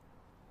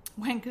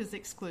 wankers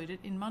excluded,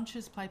 in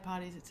munches, play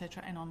parties,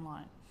 etc., and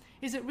online?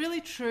 Is it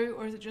really true,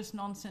 or is it just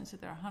nonsense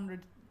that there are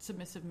 100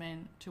 submissive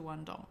men to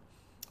one dom?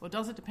 Or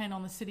does it depend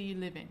on the city you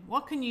live in?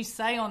 What can you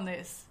say on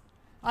this?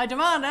 I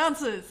demand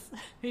answers.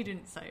 He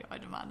didn't say I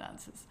demand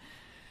answers.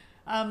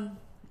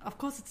 Of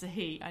course it's a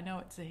he. I know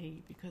it's a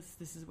he because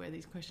this is where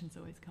these questions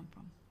always come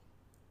from.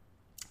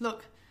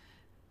 Look,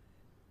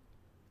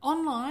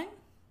 online,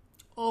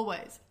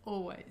 always,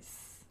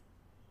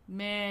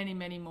 many,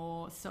 many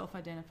more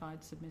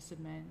self-identified submissive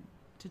men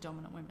to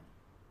dominant women.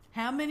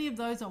 How many of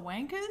those are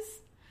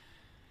wankers?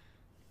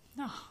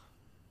 No,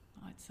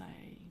 I'd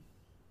say,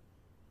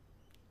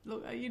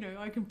 look,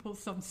 I can pull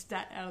some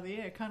stat out of the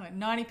air, can't I?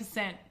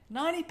 90%.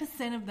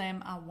 90% of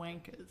them are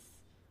wankers.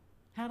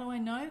 How do I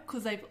know?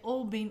 Because they've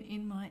all been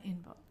in my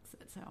inbox.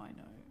 That's how I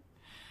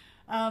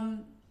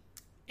know.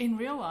 In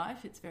real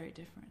life, it's very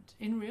different.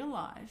 In real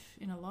life,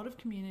 in a lot of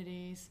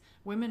communities,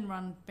 women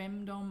run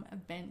femdom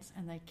events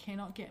and they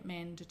cannot get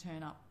men to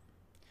turn up.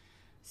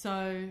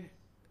 So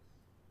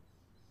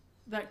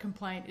that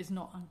complaint is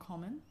not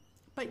uncommon.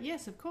 But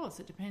yes, of course,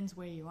 it depends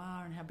where you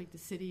are and how big the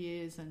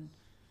city is and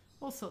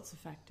all sorts of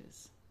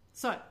factors.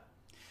 So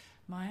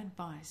my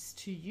advice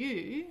to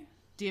you,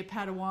 dear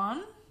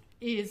Padawan,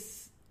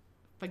 is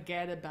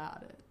forget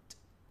about it.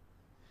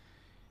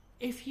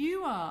 If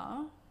you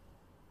are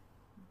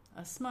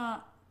a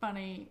smart,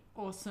 funny,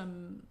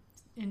 awesome,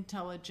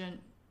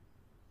 intelligent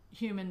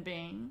human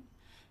being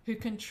who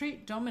can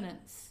treat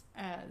dominants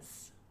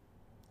as,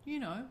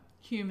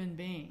 human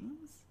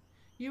beings,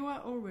 you are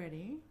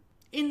already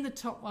in the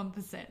top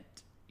 1%.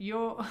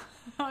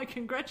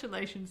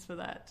 Congratulations for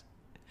that.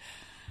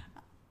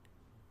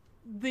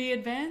 The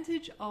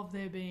advantage of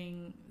there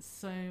being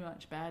so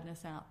much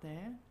badness out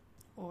there,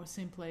 or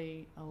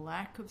simply a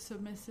lack of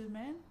submissive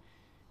men,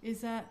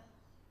 is that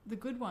the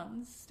good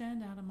ones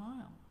stand out a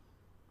mile.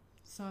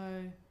 So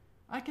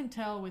I can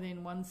tell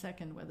within 1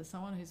 second whether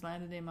someone who's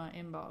landed in my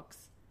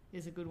inbox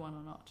is a good one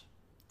or not.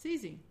 It's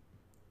easy.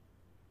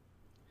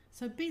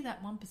 So be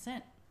that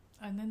 1%,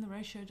 and then the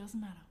ratio doesn't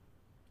matter.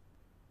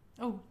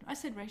 Oh, I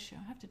said ratio.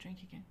 I have to drink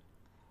again.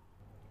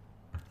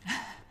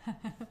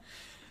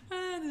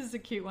 This is a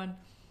cute one.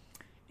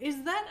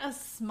 Is that a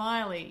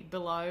smiley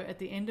below at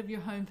the end of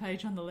your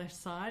homepage on the left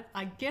side?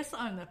 I guess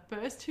I'm the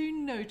first who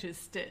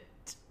noticed it.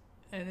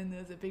 And then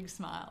there's a big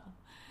smile.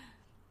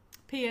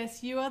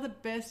 P.S. You are the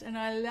best and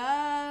I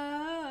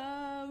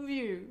love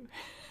you.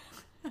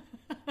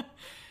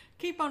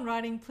 Keep on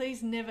writing.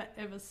 Please never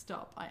ever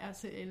stop. I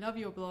absolutely love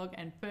your blog,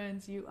 and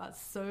Ferns, you are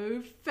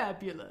so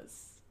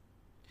fabulous.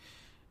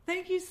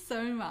 Thank you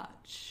so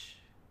much.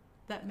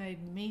 That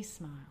made me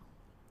smile.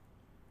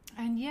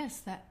 And yes,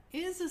 that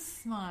is a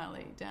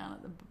smiley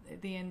down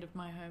at the end of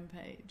my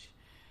homepage.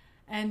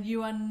 And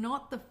you are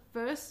not the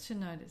first to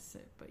notice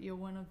it, but you're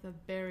one of the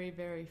very,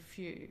 very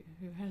few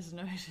who has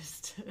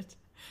noticed it.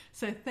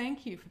 So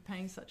thank you for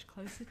paying such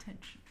close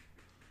attention.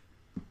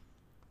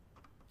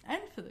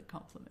 And for the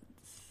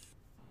compliments.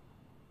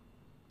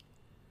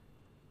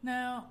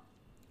 Now,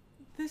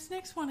 This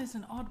next one is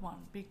an odd one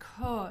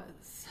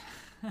because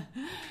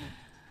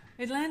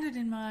it landed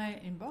in my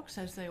inbox,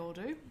 as they all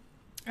do.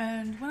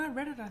 And when I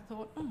read it, I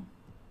thought,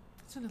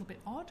 it's a little bit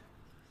odd.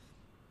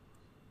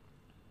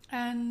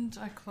 And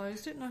I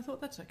closed it and I thought,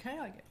 that's okay,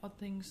 I get odd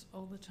things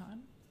all the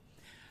time.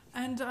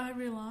 And I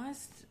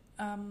realised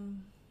a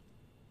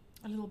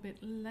little bit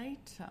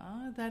later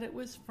that it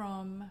was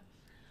from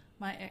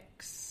my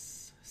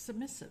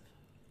ex-submissive.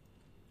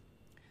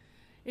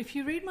 If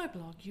you read my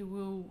blog, you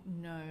will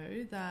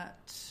know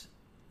that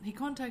he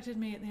contacted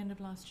me at the end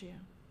of last year.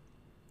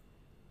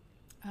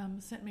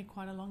 Sent me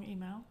quite a long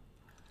email.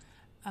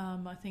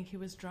 I think he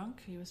was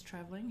drunk, he was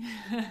travelling.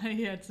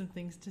 He had some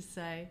things to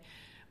say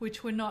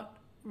which were not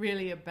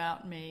really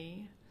about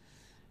me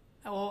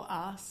or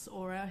us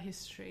or our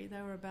history.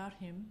 They were about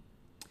him.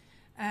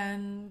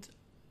 And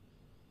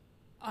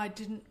I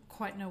didn't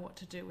quite know what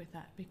to do with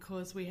that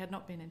because we had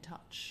not been in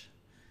touch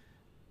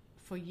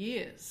for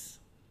years.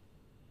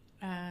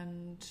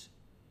 And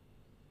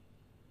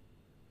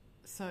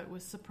so it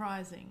was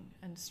surprising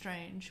and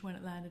strange when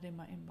it landed in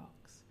my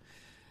inbox.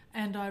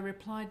 And I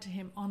replied to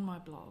him on my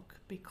blog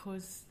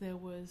because there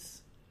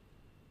was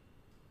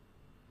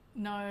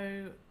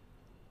no,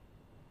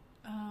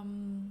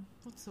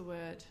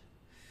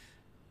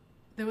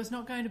 there was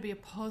not going to be a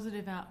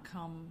positive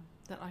outcome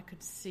that I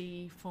could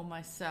see for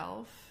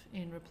myself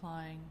in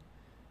replying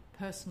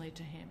personally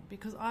to him,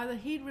 because either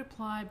he'd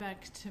reply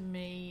back to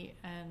me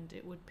and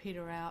it would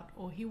peter out,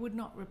 or he would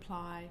not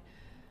reply,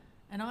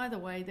 and either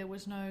way there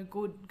was no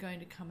good going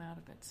to come out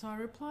of it. So I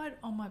replied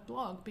on my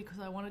blog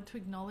because I wanted to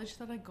acknowledge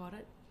that I got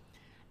it,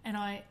 and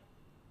I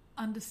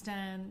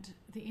understand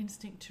the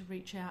instinct to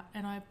reach out,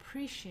 and I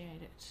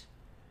appreciate it,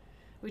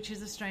 which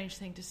is a strange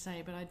thing to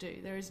say, but I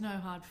do. There is no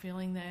hard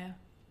feeling there.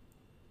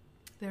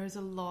 There is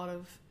a lot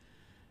of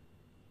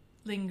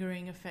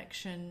lingering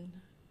affection,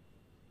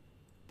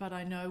 but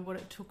I know what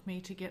it took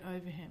me to get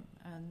over him,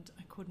 and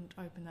I couldn't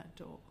open that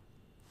door.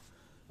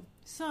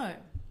 So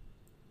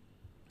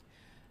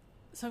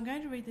I'm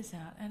going to read this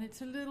out, and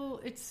it's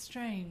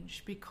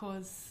strange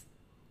because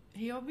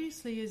he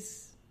obviously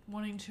is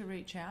wanting to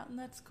reach out, and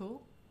that's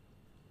cool.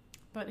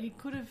 But he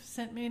could have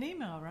sent me an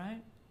email,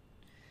 right?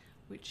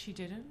 Which he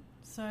didn't.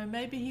 So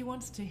maybe he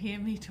wants to hear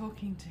me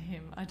talking to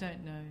him. I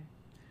don't know.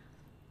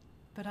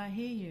 But I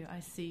hear you. I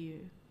see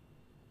you.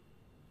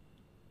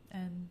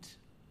 And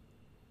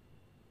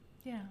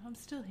yeah, I'm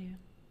still here.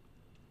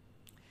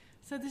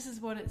 So this is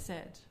what it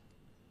said.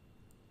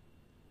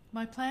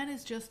 My plan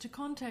is just to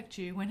contact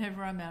you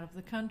whenever I'm out of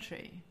the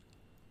country.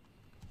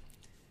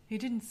 He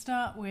didn't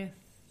start with,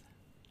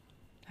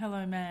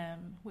 hello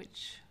ma'am,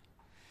 which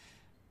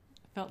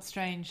felt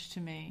strange to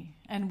me,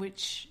 and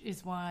which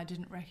is why I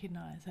didn't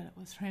recognise that it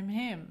was from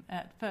him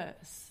at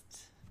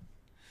first.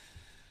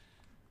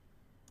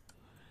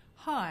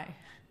 Hi,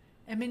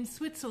 I'm in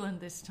Switzerland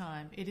this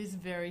time. It is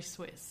very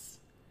Swiss,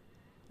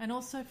 and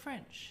also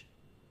French.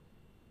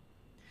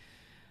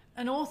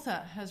 An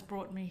author has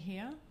brought me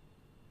here.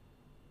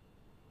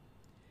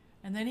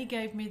 And then he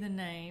gave me the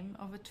name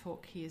of a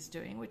talk he is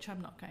doing, which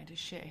I'm not going to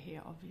share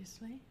here,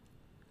 obviously.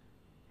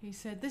 He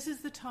said, this is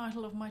the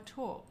title of my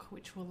talk,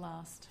 which will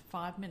last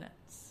 5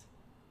 minutes.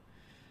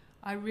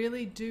 I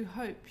really do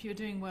hope you're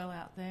doing well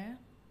out there.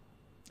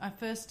 I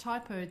first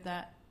typoed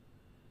that.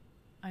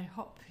 I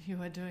hope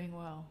you are doing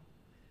well.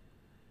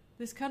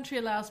 This country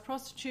allows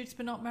prostitutes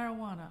but not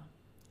marijuana.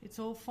 It's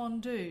all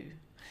fondue,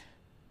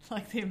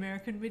 like the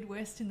American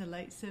Midwest in the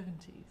late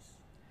 70s.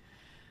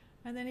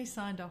 And then he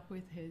signed off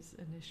with his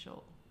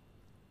initial.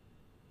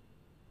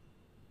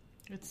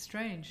 It's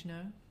strange,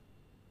 no?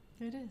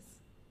 It is.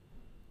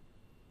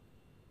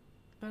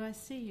 But I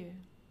see you.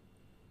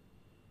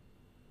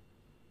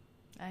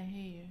 I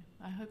hear you.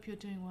 I hope you're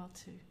doing well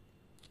too.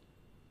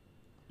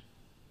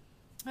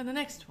 And the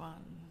next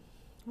one.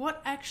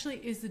 What actually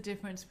is the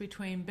difference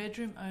between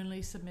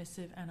bedroom-only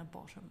submissive and a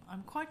bottom?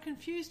 I'm quite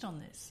confused on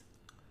this.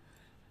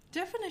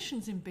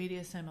 Definitions in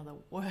BDSM are the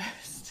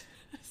worst.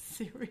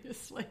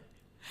 Seriously.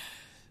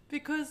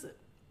 Because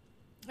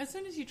as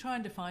soon as you try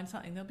and define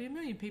something, there'll be a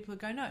million people who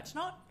go, no, it's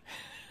not.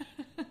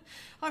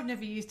 I've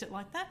never used it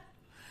like that.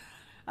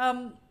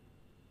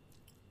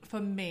 For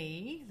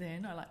me,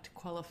 then, I like to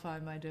qualify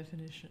my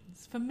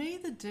definitions. For me,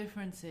 the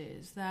difference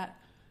is that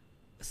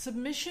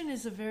submission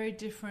is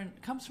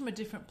comes from a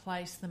different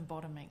place than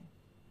bottoming.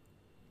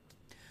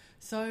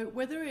 So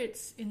whether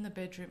it's in the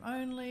bedroom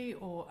only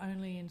or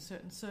only in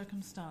certain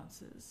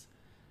circumstances,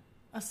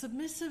 a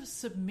submissive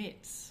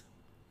submits.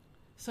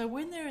 So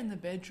when they're in the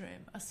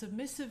bedroom, a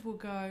submissive will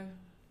go,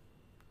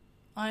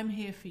 I'm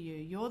here for you.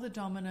 You're the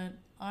dominant.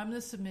 I'm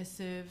the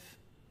submissive.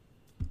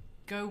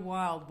 Go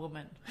wild,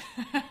 woman.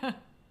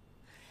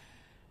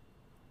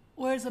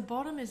 Whereas a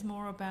bottom is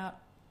more about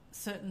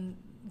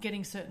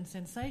getting certain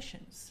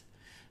sensations.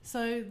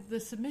 So the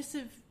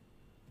submissive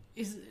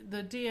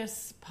the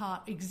DS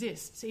part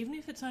exists. Even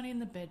if it's only in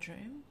the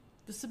bedroom,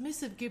 the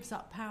submissive gives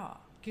up power,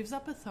 gives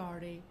up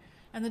authority,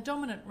 and the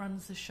dominant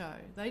runs the show.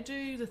 They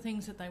do the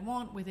things that they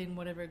want within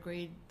whatever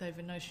agreed they've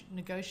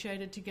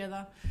negotiated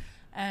together,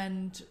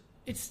 and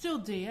it's still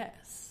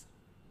DS.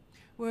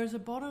 Whereas a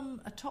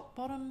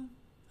top-bottom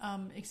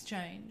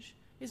exchange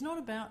is not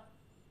about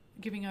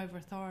giving over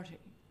authority.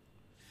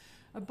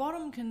 A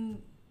bottom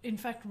can, in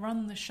fact,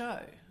 run the show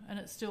and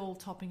it's still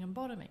topping and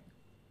bottoming.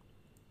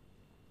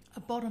 A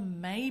bottom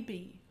may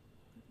be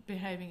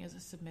behaving as a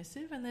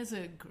submissive, and there's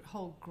a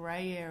whole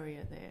grey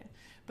area there,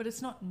 but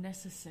it's not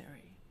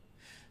necessary.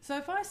 So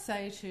if I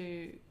say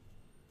to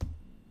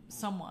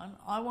someone,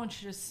 I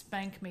want you to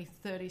spank me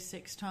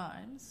 36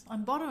 times,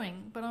 I'm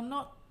bottoming, but I'm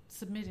not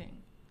submitting.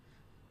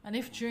 And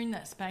if during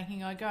that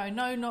spanking I go,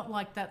 no, not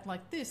like that,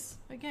 like this,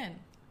 again,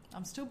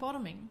 I'm still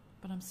bottoming,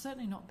 but I'm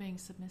certainly not being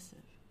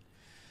submissive.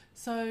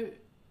 So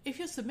if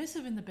you're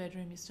submissive in the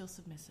bedroom, you're still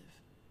submissive.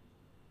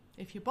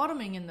 If you're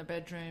bottoming in the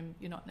bedroom,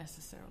 you're not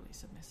necessarily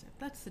submissive.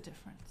 That's the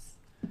difference.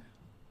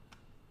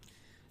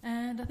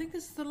 And I think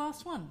this is the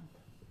last one.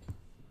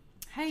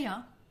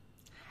 Hey-ya.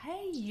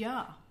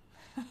 Hey-ya.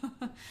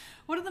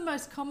 What are the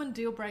most common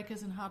deal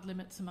breakers and hard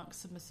limits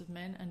amongst submissive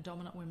men and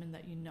dominant women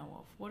that you know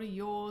of? What are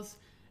yours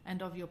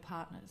and of your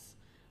partners?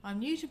 I'm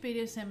new to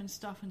BDSM and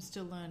stuff and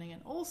still learning.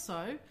 And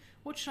also,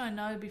 what should I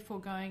know before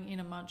going in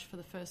a munch for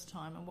the first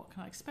time, and what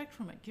can I expect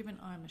from it, given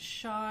I'm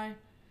shy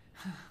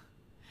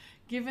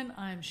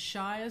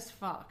as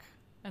fuck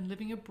and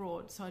living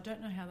abroad, so I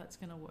don't know how that's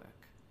going to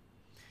work.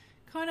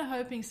 Kind of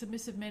hoping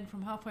submissive men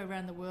from halfway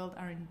around the world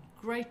are in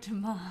great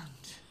demand.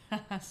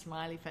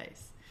 Smiley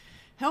face.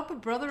 Help a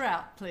brother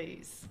out,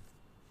 please.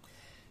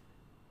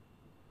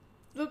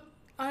 Look,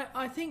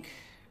 I think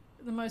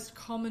the most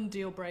common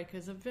deal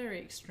breakers are very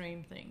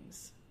extreme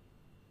things.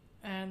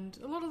 And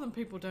a lot of them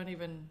people don't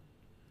even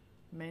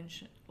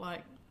mention,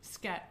 like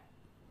scat.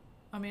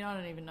 I mean, I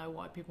don't even know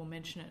why people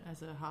mention it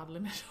as a hard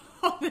limit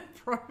on their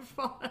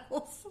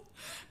profiles,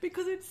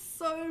 because it's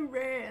so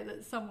rare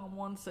that someone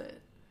wants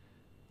it.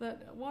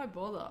 That why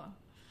bother?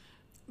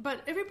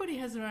 But everybody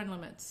has their own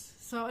limits.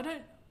 So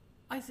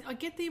I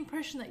get the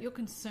impression that you're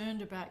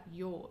concerned about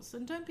yours,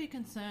 and don't be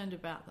concerned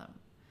about them.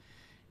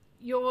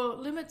 Your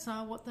limits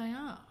are what they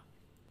are.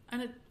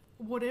 And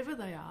whatever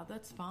they are,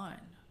 that's fine.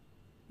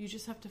 You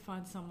just have to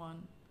find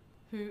someone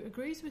who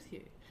agrees with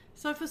you.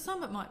 So for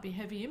some it might be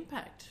heavy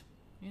impact,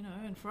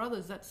 and for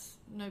others that's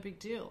no big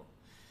deal.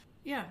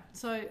 Yeah,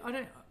 so I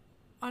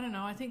don't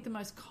know. I think the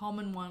most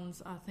common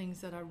ones are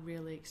things that are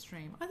really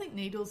extreme. I think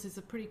needles is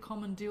a pretty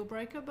common deal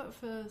breaker, but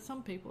for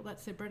some people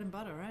that's their bread and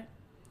butter, right?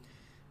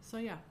 So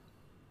yeah.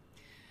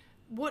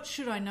 What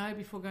should I know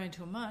before going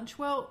to a munch?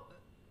 Well,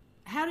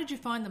 how did you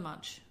find the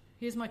munch?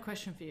 Here's my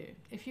question for you.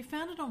 If you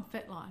found it on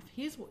FetLife,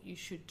 here's what you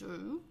should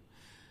do.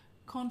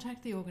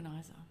 Contact the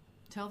organiser.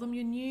 Tell them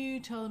you're new,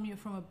 tell them you're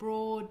from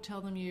abroad, tell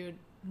them you're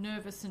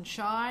nervous and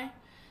shy,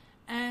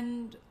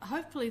 and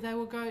hopefully they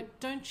will go,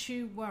 don't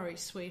you worry,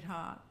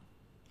 sweetheart.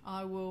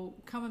 I will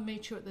come and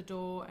meet you at the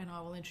door and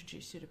I will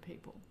introduce you to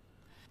people.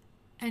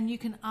 And you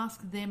can ask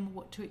them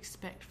what to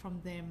expect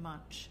from their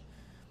munch.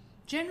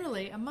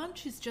 Generally, a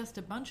munch is just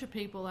a bunch of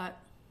people at,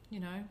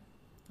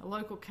 a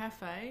local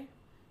cafe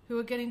who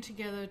are getting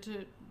together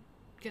to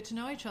get to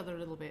know each other a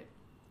little bit.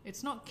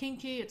 It's not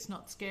kinky, it's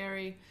not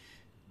scary,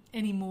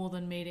 any more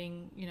than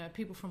meeting,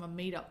 people from a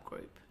meetup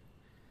group.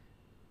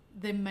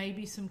 There may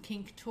be some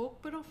kink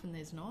talk, but often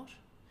there's not.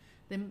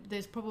 Then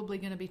there's probably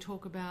going to be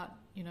talk about,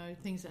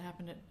 things that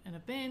happened at an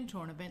event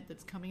or an event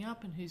that's coming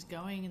up and who's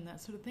going and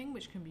that sort of thing,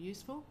 which can be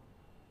useful.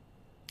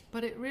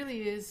 But it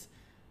really is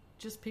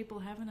just people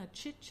having a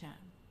chit-chat.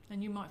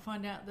 And you might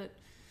find out that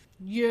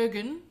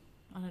Jürgen,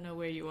 I don't know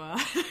where you are,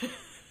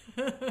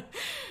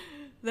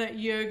 that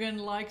Jürgen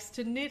likes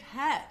to knit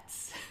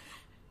hats.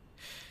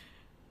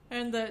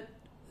 And that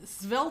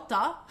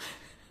Svelta,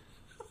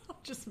 I'm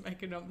just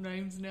making up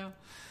names now.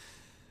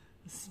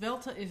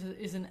 Svelta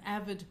is an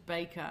avid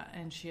baker,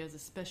 and she has a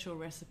special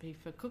recipe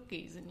for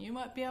cookies, and you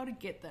might be able to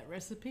get that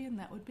recipe, and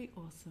that would be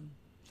awesome.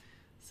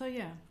 So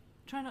yeah,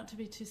 try not to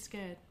be too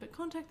scared, but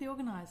contact the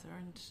organiser,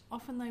 and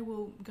often they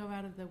will go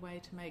out of their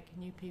way to make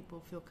new people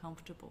feel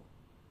comfortable.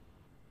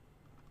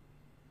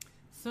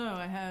 So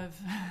I have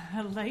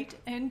a late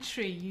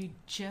entry. You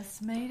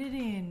just made it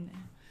in.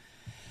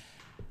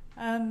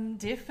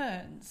 Dear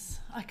Ferns,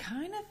 I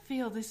kind of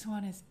feel this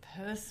one is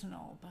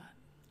personal, but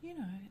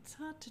it's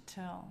hard to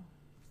tell.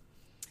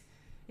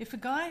 If a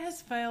guy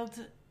has failed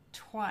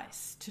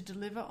twice to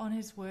deliver on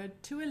his word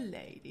to a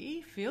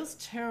lady, feels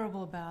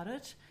terrible about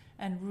it,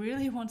 and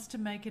really wants to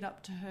make it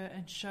up to her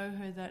and show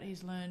her that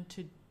he's learned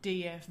to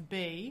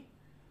DFB,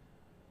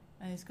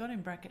 and he's got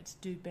in brackets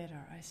do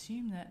better. I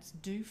assume that's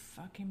do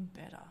fucking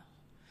better.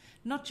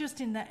 Not just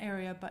in that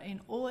area, but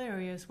in all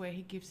areas where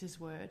he gives his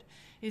word.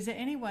 Is there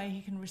any way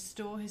he can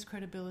restore his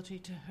credibility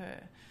to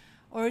her?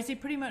 Or is he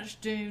pretty much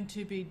doomed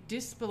to be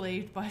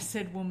disbelieved by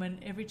said woman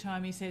every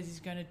time he says he's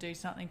going to do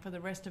something for the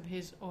rest of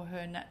his or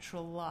her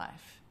natural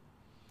life?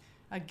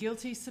 A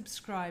guilty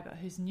subscriber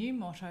whose new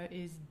motto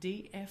is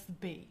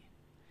DFB.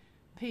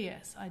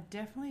 P.S. I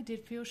definitely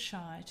did feel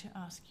shy to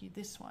ask you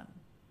this one.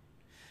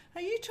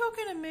 Are you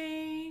talking to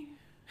me?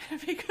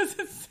 Because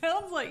it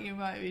sounds like you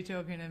might be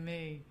talking to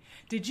me.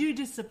 Did you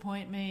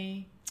disappoint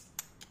me?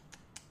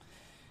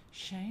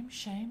 Shame,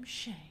 shame,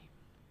 shame.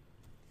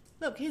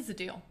 Look, here's the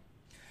deal.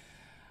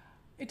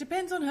 It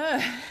depends on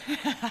her.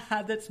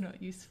 That's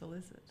not useful,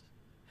 is it?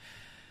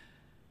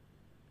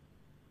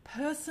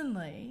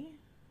 Personally,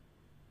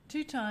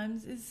 2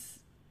 times is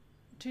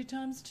 2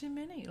 times too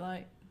many.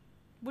 Like,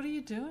 what are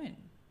you doing?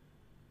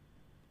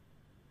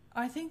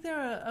 I think there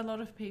are a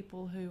lot of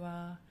people who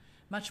are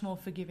much more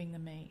forgiving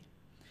than me.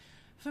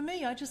 For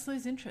me, I just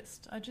lose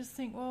interest. I just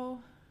think,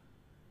 well,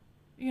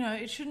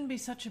 it shouldn't be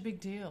such a big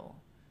deal.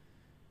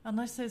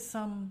 Unless there's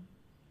some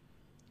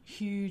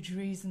huge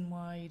reason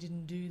why you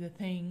didn't do the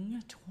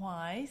thing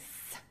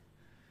twice.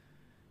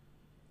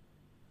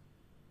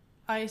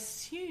 I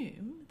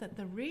assume that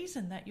the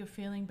reason that you're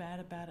feeling bad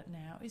about it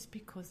now is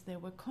because there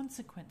were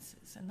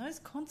consequences. And those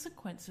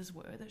consequences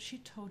were that she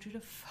told you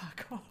to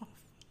fuck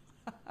off.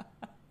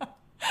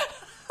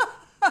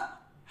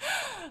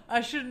 I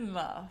shouldn't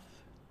laugh.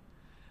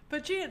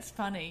 But gee, it's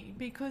funny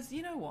because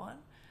you know what?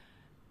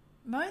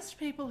 Most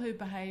people who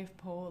behave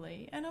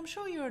poorly, and I'm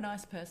sure you're a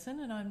nice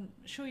person and I'm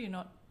sure you're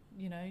not,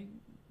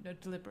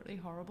 deliberately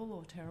horrible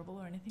or terrible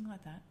or anything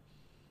like that.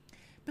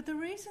 But the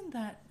reason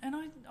that, and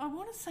I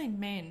want to say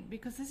men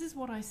because this is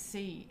what I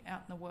see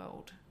out in the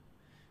world,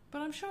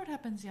 but I'm sure it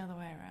happens the other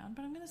way around,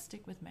 but I'm going to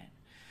stick with men.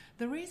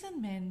 The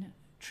reason men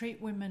treat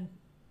women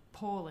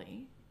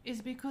poorly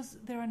is because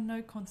there are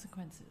no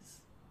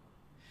consequences.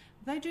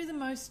 They do the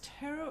most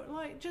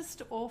terrible,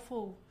 just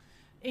awful,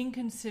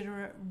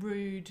 inconsiderate,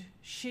 rude,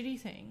 shitty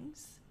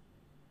things.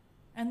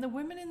 And the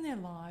women in their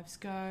lives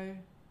go,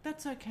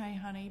 that's okay,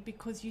 honey,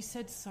 because you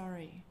said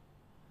sorry.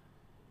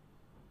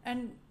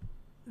 And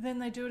then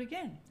they do it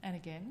again and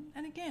again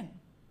and again.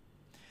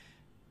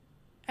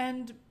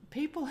 And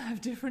people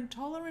have different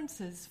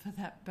tolerances for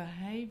that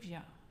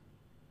behaviour.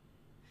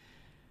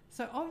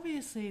 So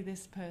obviously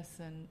this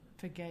person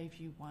forgave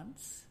you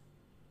once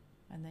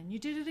and then you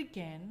did it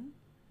again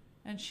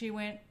and she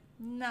went,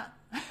 nah.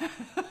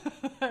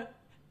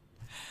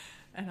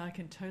 And I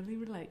can totally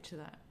relate to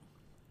that.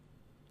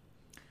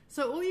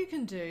 So all you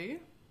can do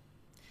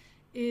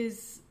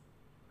is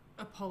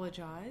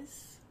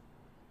apologise.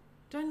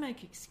 Don't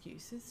make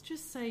excuses.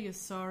 Just say you're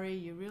sorry,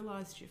 you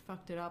realised you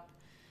fucked it up,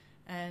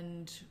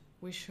 and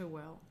wish her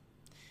well.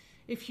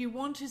 If you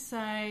want to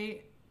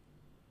say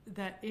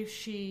that if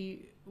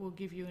she will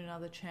give you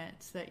another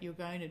chance that you're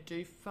going to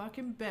do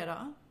fucking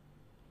better,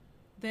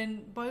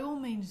 then by all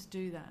means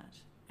do that.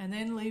 And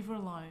then leave her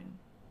alone.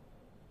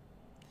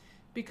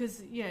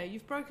 Because,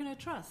 you've broken her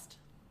trust.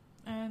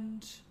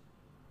 And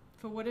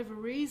for whatever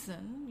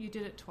reason, you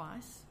did it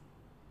twice.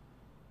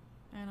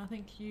 And I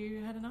think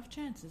you had enough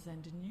chances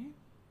then, didn't you?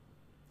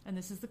 And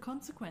this is the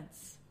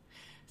consequence.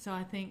 So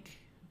I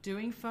think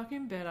doing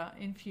fucking better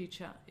in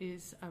future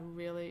is a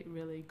really,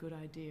 really good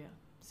idea.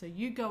 So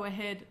you go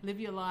ahead, live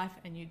your life,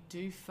 and you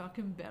do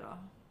fucking better.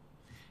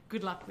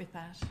 Good luck with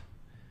that.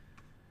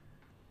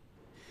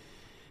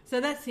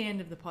 So that's the end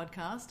of the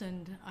podcast,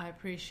 and I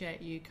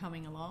appreciate you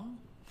coming along.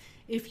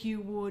 If you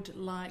would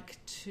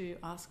like to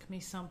ask me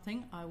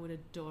something, I would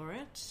adore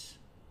it.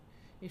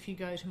 If you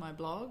go to my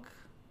blog,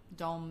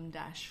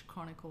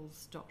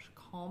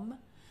 dom-chronicles.com,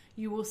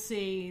 you will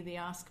see the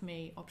Ask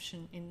Me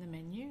option in the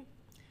menu.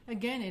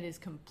 Again, it is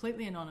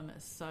completely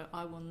anonymous, so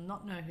I will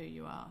not know who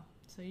you are.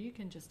 So you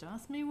can just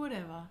ask me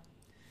whatever.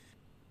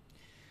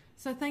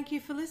 So thank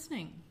you for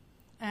listening,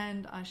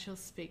 and I shall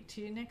speak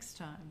to you next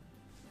time.